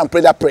 Go ahead and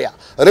pray that prayer.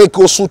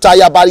 Reko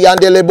sutaya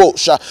bariande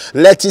lebosha,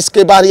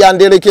 letiske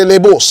bariande reke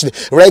lebos,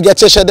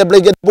 regeteshe de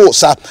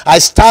bregebosa. I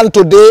stand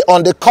today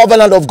on the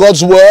covenant of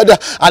God's word,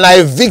 and I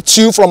evict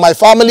you from my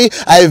family.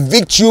 I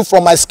evict you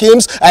from my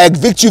schemes. I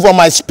evict you from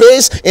my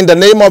space. In the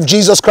name of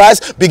Jesus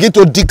Christ, begin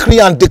to decree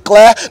and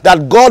declare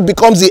that God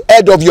becomes the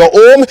head of your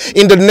home.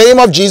 In the name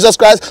of Jesus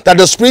Christ, that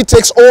the Spirit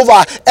takes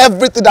over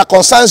everything that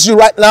concerns you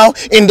right now.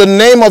 In the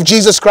name of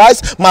Jesus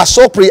Christ,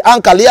 masopri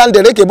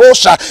ankaliande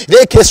rekebosha,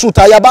 reke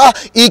sutayaba,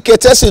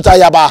 ikete sutaya.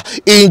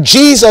 In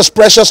Jesus'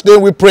 precious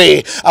name we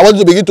pray. I want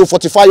you to begin to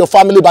fortify your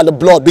family by the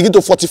blood. Begin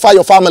to fortify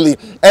your family.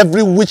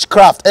 Every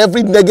witchcraft,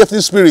 every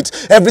negative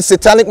spirit, every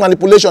satanic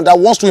manipulation that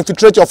wants to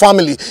infiltrate your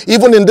family,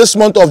 even in this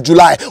month of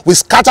July, we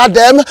scatter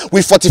them.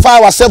 We fortify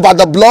ourselves by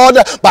the blood,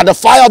 by the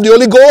fire of the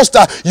Holy Ghost.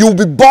 You will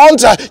be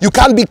burnt. You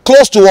can't be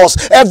close to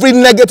us. Every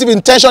negative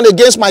intention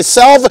against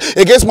myself,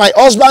 against my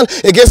husband,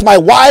 against my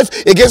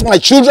wife, against my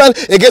children,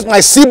 against my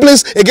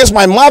siblings, against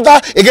my mother,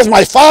 against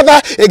my father,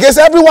 against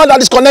everyone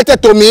that is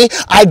connected to me,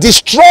 I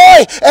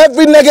destroy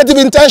every negative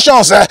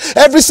intentions,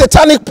 every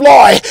satanic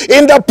ploy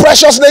in the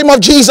precious name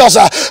of Jesus.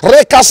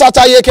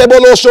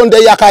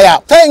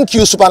 Thank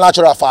you,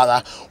 supernatural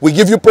Father. We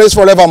give you praise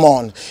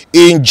forevermore.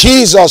 In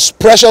Jesus'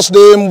 precious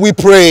name we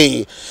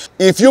pray.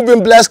 If you've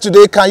been blessed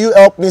today, can you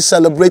help me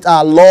celebrate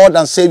our Lord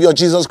and Savior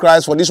Jesus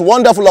Christ for this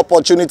wonderful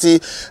opportunity,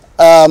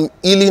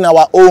 healing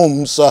our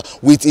homes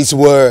with his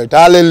word.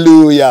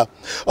 Hallelujah.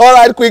 All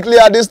right, quickly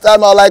at this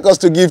time, I'd like us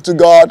to give to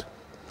God.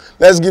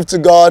 Let's give to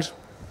God.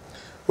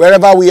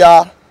 Wherever we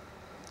are,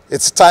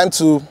 it's time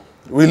to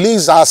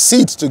release our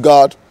seeds to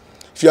God.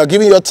 If you are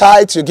giving your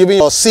tithes, you're giving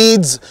your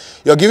seeds,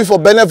 you're giving for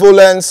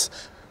benevolence,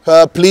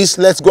 please,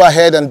 let's go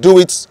ahead and do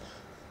it.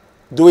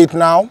 Do it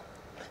now.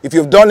 If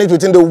you've done it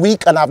within the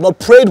week and I've not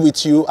prayed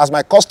with you, as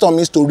my custom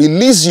is to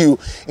release you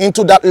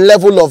into that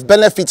level of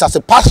benefits as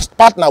a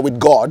partner with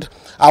God,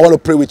 I want to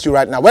pray with you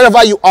right now.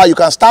 Wherever you are, you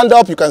can stand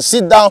up, you can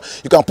sit down,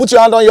 you can put your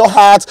hand on your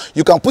heart,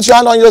 you can put your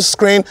hand on your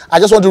screen. I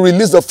just want to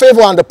release the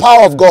favor and the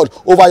power of God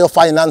over your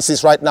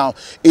finances right now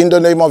in the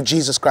name of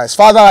Jesus Christ.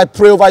 Father, I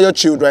pray over your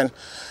children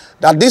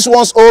that these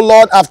ones, oh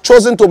Lord, have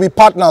chosen to be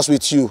partners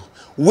with you.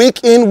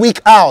 Week in, week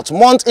out,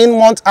 month in,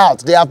 month out,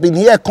 they have been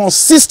here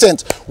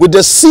consistent with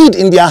the seed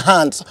in their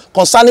hands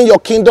concerning your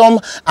kingdom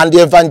and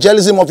the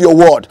evangelism of your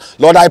word.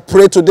 Lord, I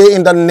pray today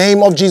in the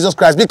name of Jesus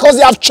Christ, because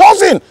they have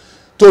chosen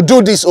to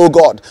do this, oh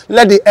God,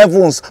 let the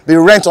heavens be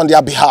rent on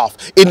their behalf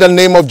in the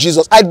name of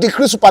Jesus. I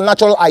decree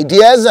supernatural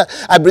ideas.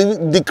 I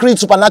decree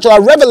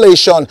supernatural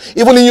revelation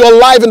even in your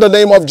life in the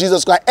name of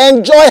Jesus Christ.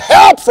 Enjoy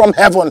help from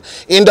heaven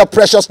in the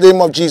precious name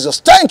of Jesus.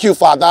 Thank you,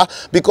 Father,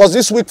 because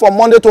this week from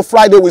Monday to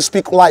Friday we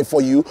speak life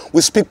for you,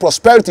 we speak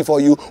prosperity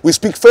for you, we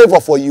speak favor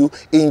for you.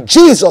 In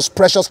Jesus'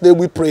 precious name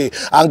we pray.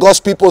 And God's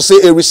people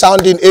say a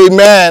resounding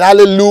amen.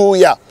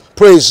 Hallelujah.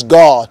 Praise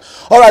God.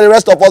 All right, the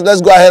rest of us,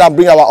 let's go ahead and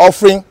bring our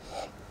offering.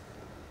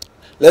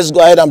 Let's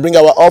go ahead and bring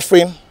our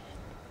offering.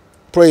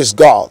 Praise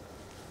God.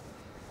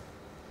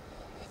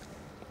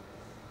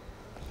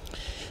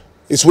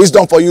 It's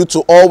wisdom for you to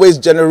always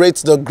generate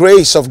the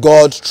grace of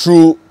God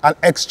through an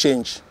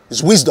exchange.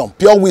 It's wisdom,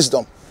 pure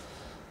wisdom,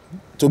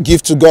 to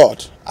give to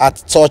God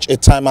at such a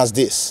time as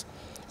this.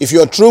 If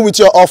you're true with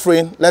your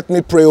offering, let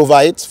me pray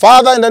over it.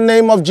 Father, in the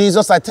name of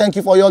Jesus, I thank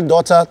you for your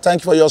daughter.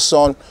 Thank you for your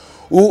son,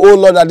 who, oh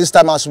Lord, at this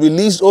time has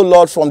released, oh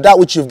Lord, from that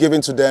which you've given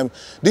to them.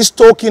 This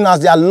token as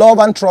their love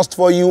and trust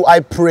for you,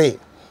 I pray,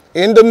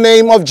 in the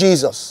name of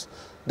Jesus,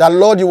 that,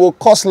 Lord, you will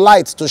cause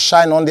light to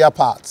shine on their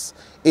paths.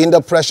 In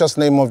the precious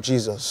name of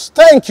Jesus.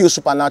 Thank you,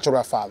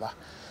 supernatural Father.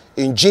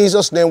 In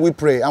Jesus' name we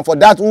pray. And for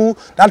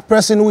that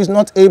person who is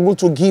not able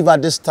to give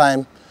at this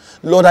time,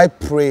 Lord, I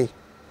pray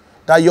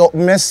that your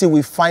mercy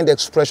will find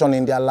expression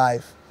in their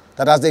life.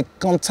 That as they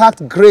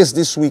contact grace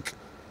this week,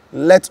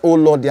 let, oh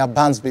Lord, their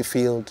barns be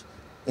filled.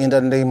 In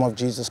the name of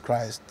Jesus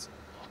Christ.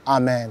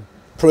 Amen.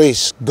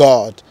 Praise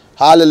God.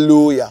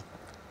 Hallelujah.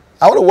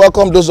 I want to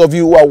welcome those of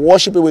you who are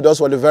worshiping with us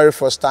for the very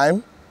first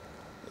time.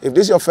 If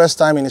this is your first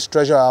time in his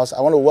treasure house, I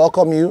want to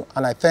welcome you,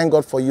 and I thank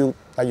God for you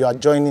that you are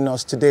joining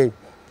us today.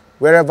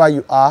 Wherever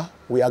you are,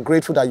 we are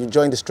grateful that you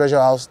joined this treasure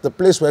house, the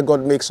place where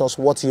God makes us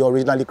what he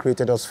originally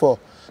created us for.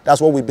 That's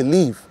what we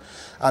believe.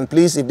 And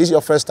please, if this is your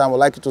first time, I would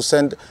like you to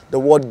send the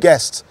word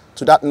guest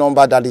to that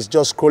number that is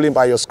just scrolling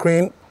by your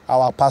screen.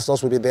 Our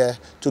pastors will be there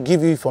to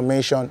give you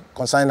information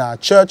concerning our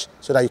church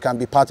so that you can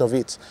be part of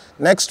it.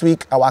 Next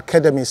week, our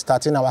academy is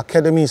starting. Our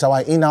academy is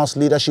our in-house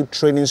leadership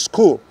training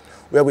school,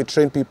 where we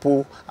train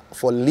people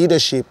for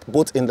leadership,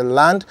 both in the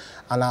land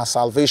and our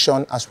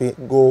salvation as we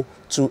go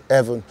to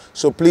heaven.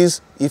 So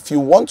please, if you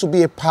want to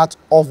be a part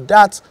of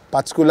that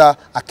particular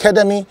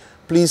academy,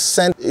 please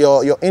send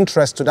your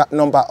interest to that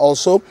number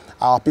also.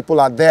 Our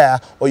people are there,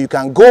 or you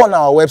can go on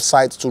our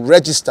website to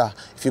register.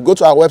 If you go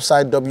to our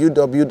website,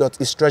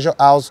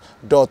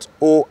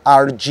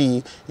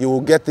 www.histreasurehouse.org, you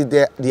will get it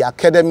there. The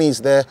academy is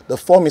there. The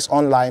form is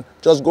online.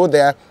 Just go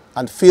there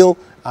and fill,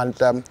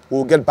 and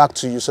we'll get back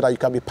to you so that you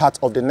can be part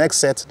of the next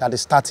set that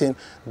is starting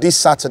this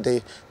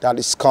Saturday that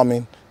is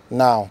coming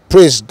now.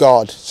 Praise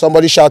God.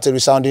 Somebody shout a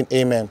resounding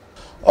amen.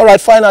 All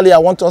right, finally, I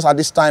want us at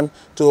this time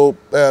to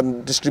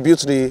distribute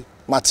the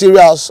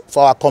materials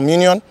for our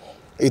communion.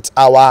 It's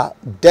our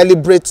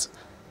deliberate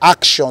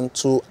action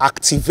to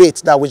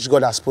activate that which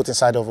God has put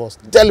inside of us.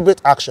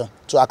 Deliberate action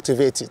to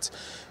activate it.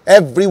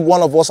 Every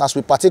one of us, as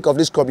we partake of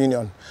this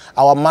communion,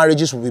 our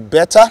marriages will be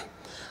better,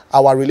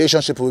 our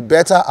relationship will be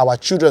better, our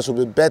children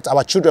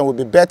will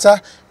be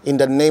better in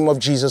the name of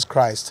Jesus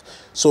Christ.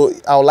 So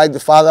I would like the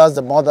fathers,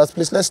 the mothers,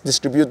 please let's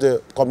distribute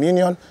the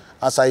communion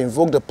as I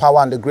invoke the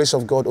power and the grace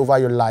of God over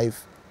your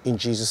life in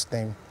Jesus'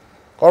 name.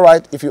 All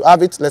right, if you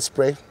have it, let's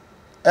pray.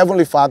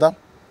 Heavenly Father,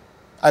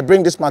 I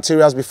bring these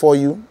materials before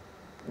you.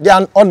 They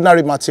are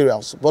ordinary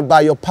materials, but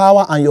by your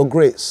power and your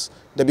grace,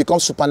 they become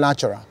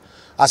supernatural.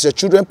 As your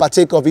children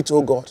partake of it,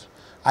 O God,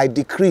 I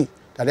decree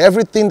that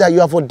everything that you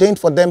have ordained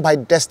for them by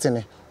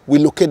destiny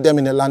will locate them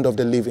in the land of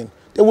the living.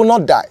 They will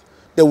not die.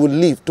 They will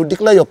live to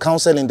declare your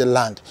counsel in the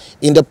land,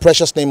 in the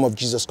precious name of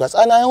Jesus Christ.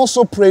 And I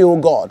also pray, O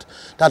God,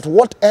 that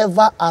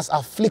whatever has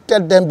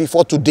afflicted them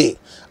before today,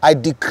 I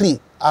decree,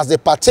 as they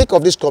partake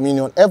of this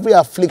communion, every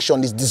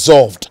affliction is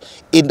dissolved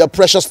in the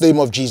precious name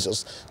of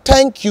Jesus.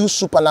 Thank you,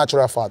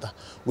 supernatural Father.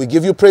 We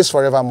give you praise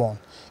forevermore.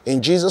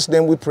 In Jesus'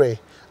 name we pray.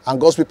 And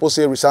God's people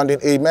say resounding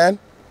amen.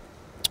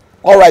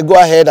 All right, go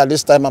ahead at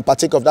this time and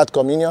partake of that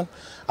communion.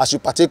 As you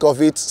partake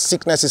of it,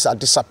 sicknesses are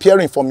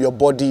disappearing from your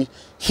body,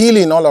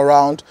 healing all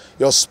around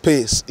your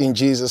space in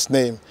Jesus'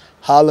 name.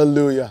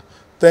 Hallelujah.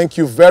 Thank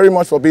you very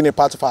much for being a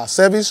part of our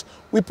service.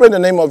 We pray in the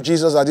name of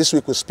Jesus that this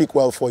week will speak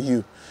well for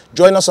you.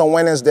 Join us on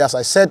Wednesday, as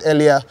I said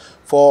earlier,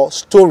 for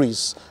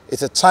stories.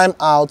 It's a time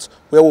out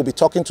where we'll be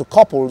talking to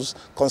couples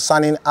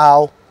concerning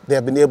how they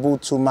have been able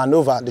to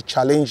maneuver the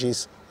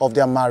challenges of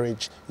their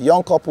marriage.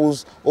 Young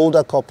couples,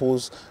 older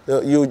couples,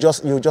 you'll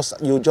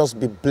just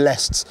be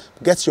blessed.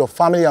 Get your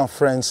family and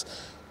friends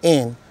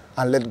in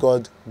and let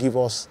God give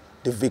us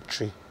the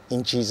victory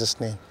in Jesus'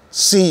 name.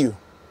 See you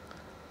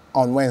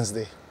on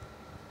Wednesday.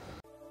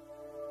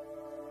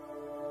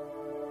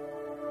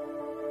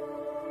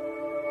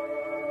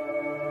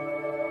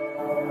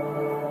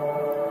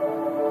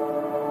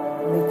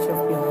 Lift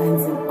up your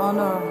hands in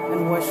honor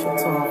and worship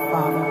to our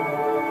Father.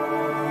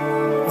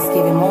 Let's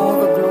give him all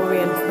the glory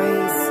and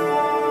praise.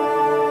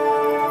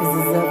 He's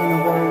deserving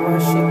of all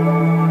worship.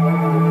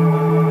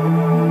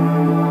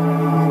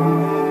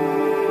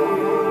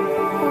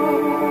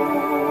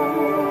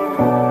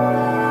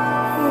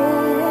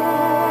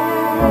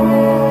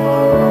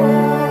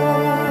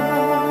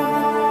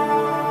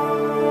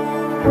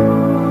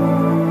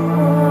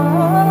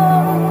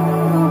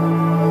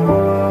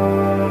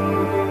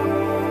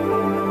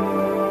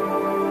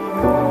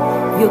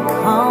 You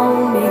call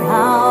me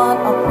out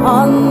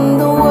upon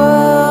the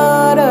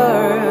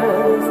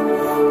waters,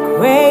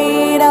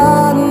 great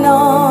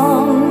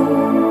unknown,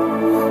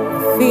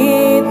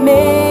 feet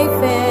may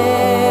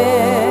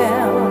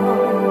fail,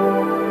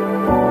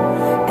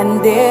 and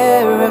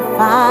there I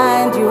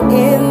find you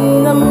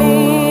in the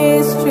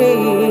mystery,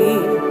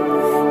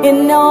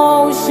 in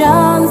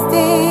oceans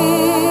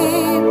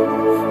deep,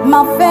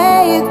 my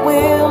faith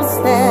will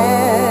stand.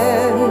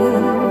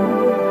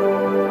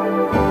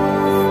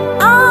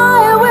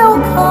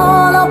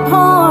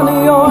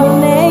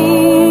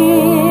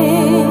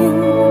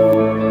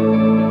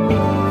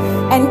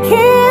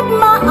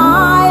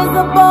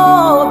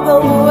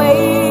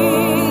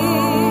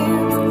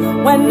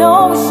 When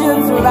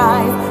oceans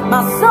rise,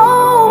 my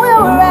soul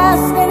will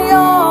rest in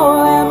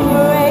your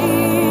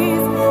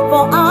embrace,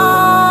 for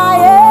I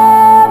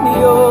am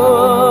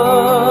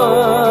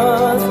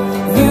yours,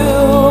 you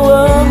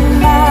are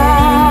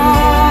mine.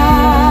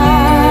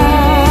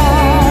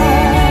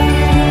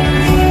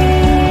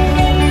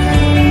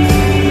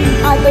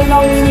 I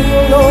belong to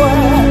you, Lord.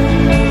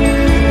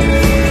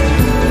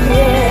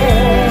 Yeah.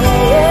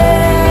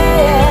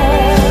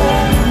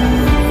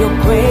 Your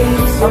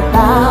grace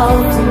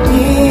abounds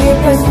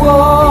deepest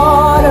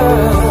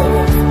waters,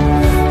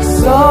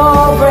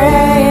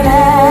 sovereign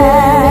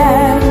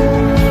and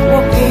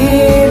will be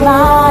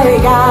my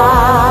guide.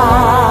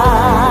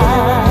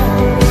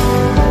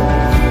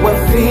 Where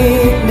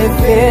feet may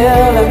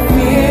fail and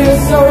fear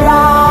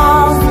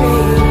surrounds me,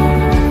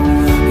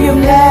 you've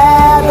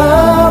never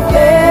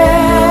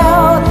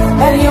failed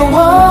and you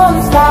won't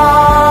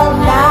stop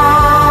now.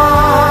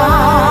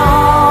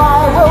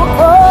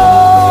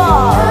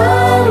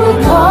 I will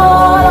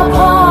call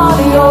upon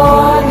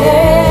your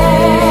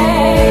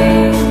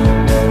name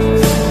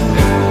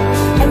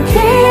and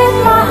keep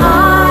my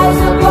eyes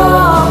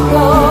above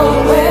the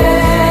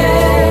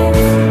waves.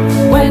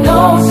 When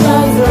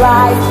oceans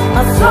rise,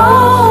 my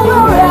soul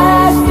will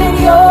rest in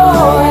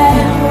your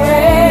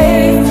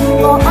embrace,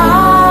 for I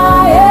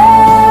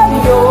am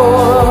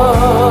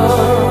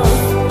yours,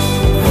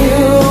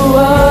 you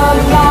are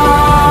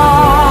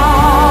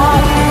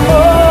mine. Oh,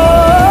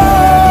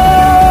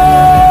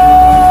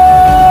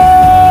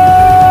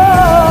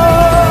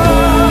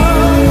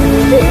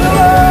 you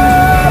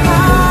are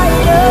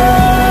mine.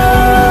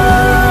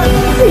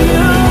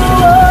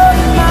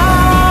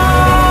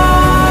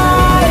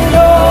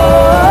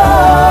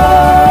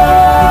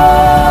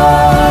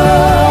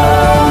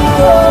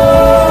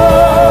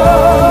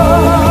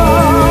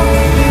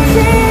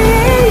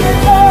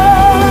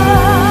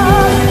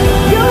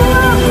 You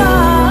are mine.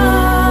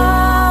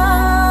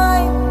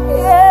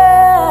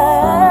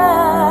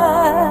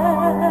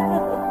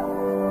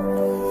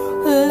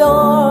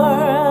 Lord,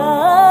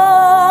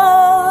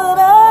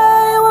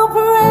 I will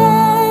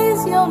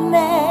praise your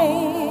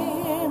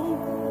name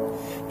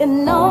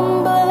in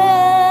humble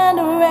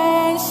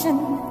adoration.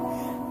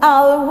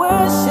 I will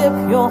worship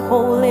your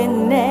holy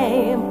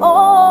name. Oh,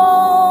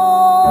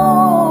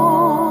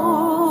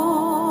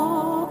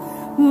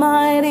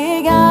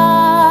 mighty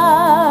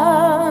God.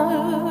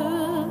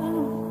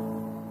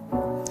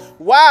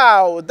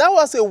 Wow, that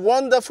was a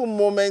wonderful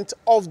moment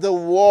of the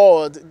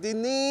word, the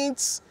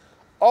needs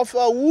of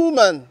a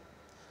woman.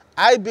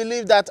 I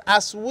believe that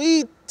as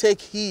we take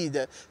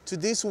heed to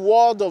this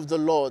word of the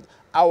Lord,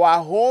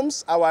 our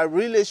homes, our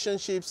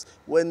relationships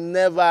will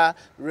never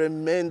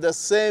remain the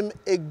same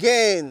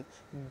again.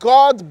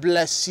 God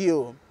bless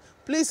you.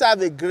 Please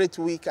have a great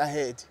week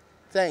ahead.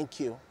 Thank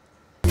you.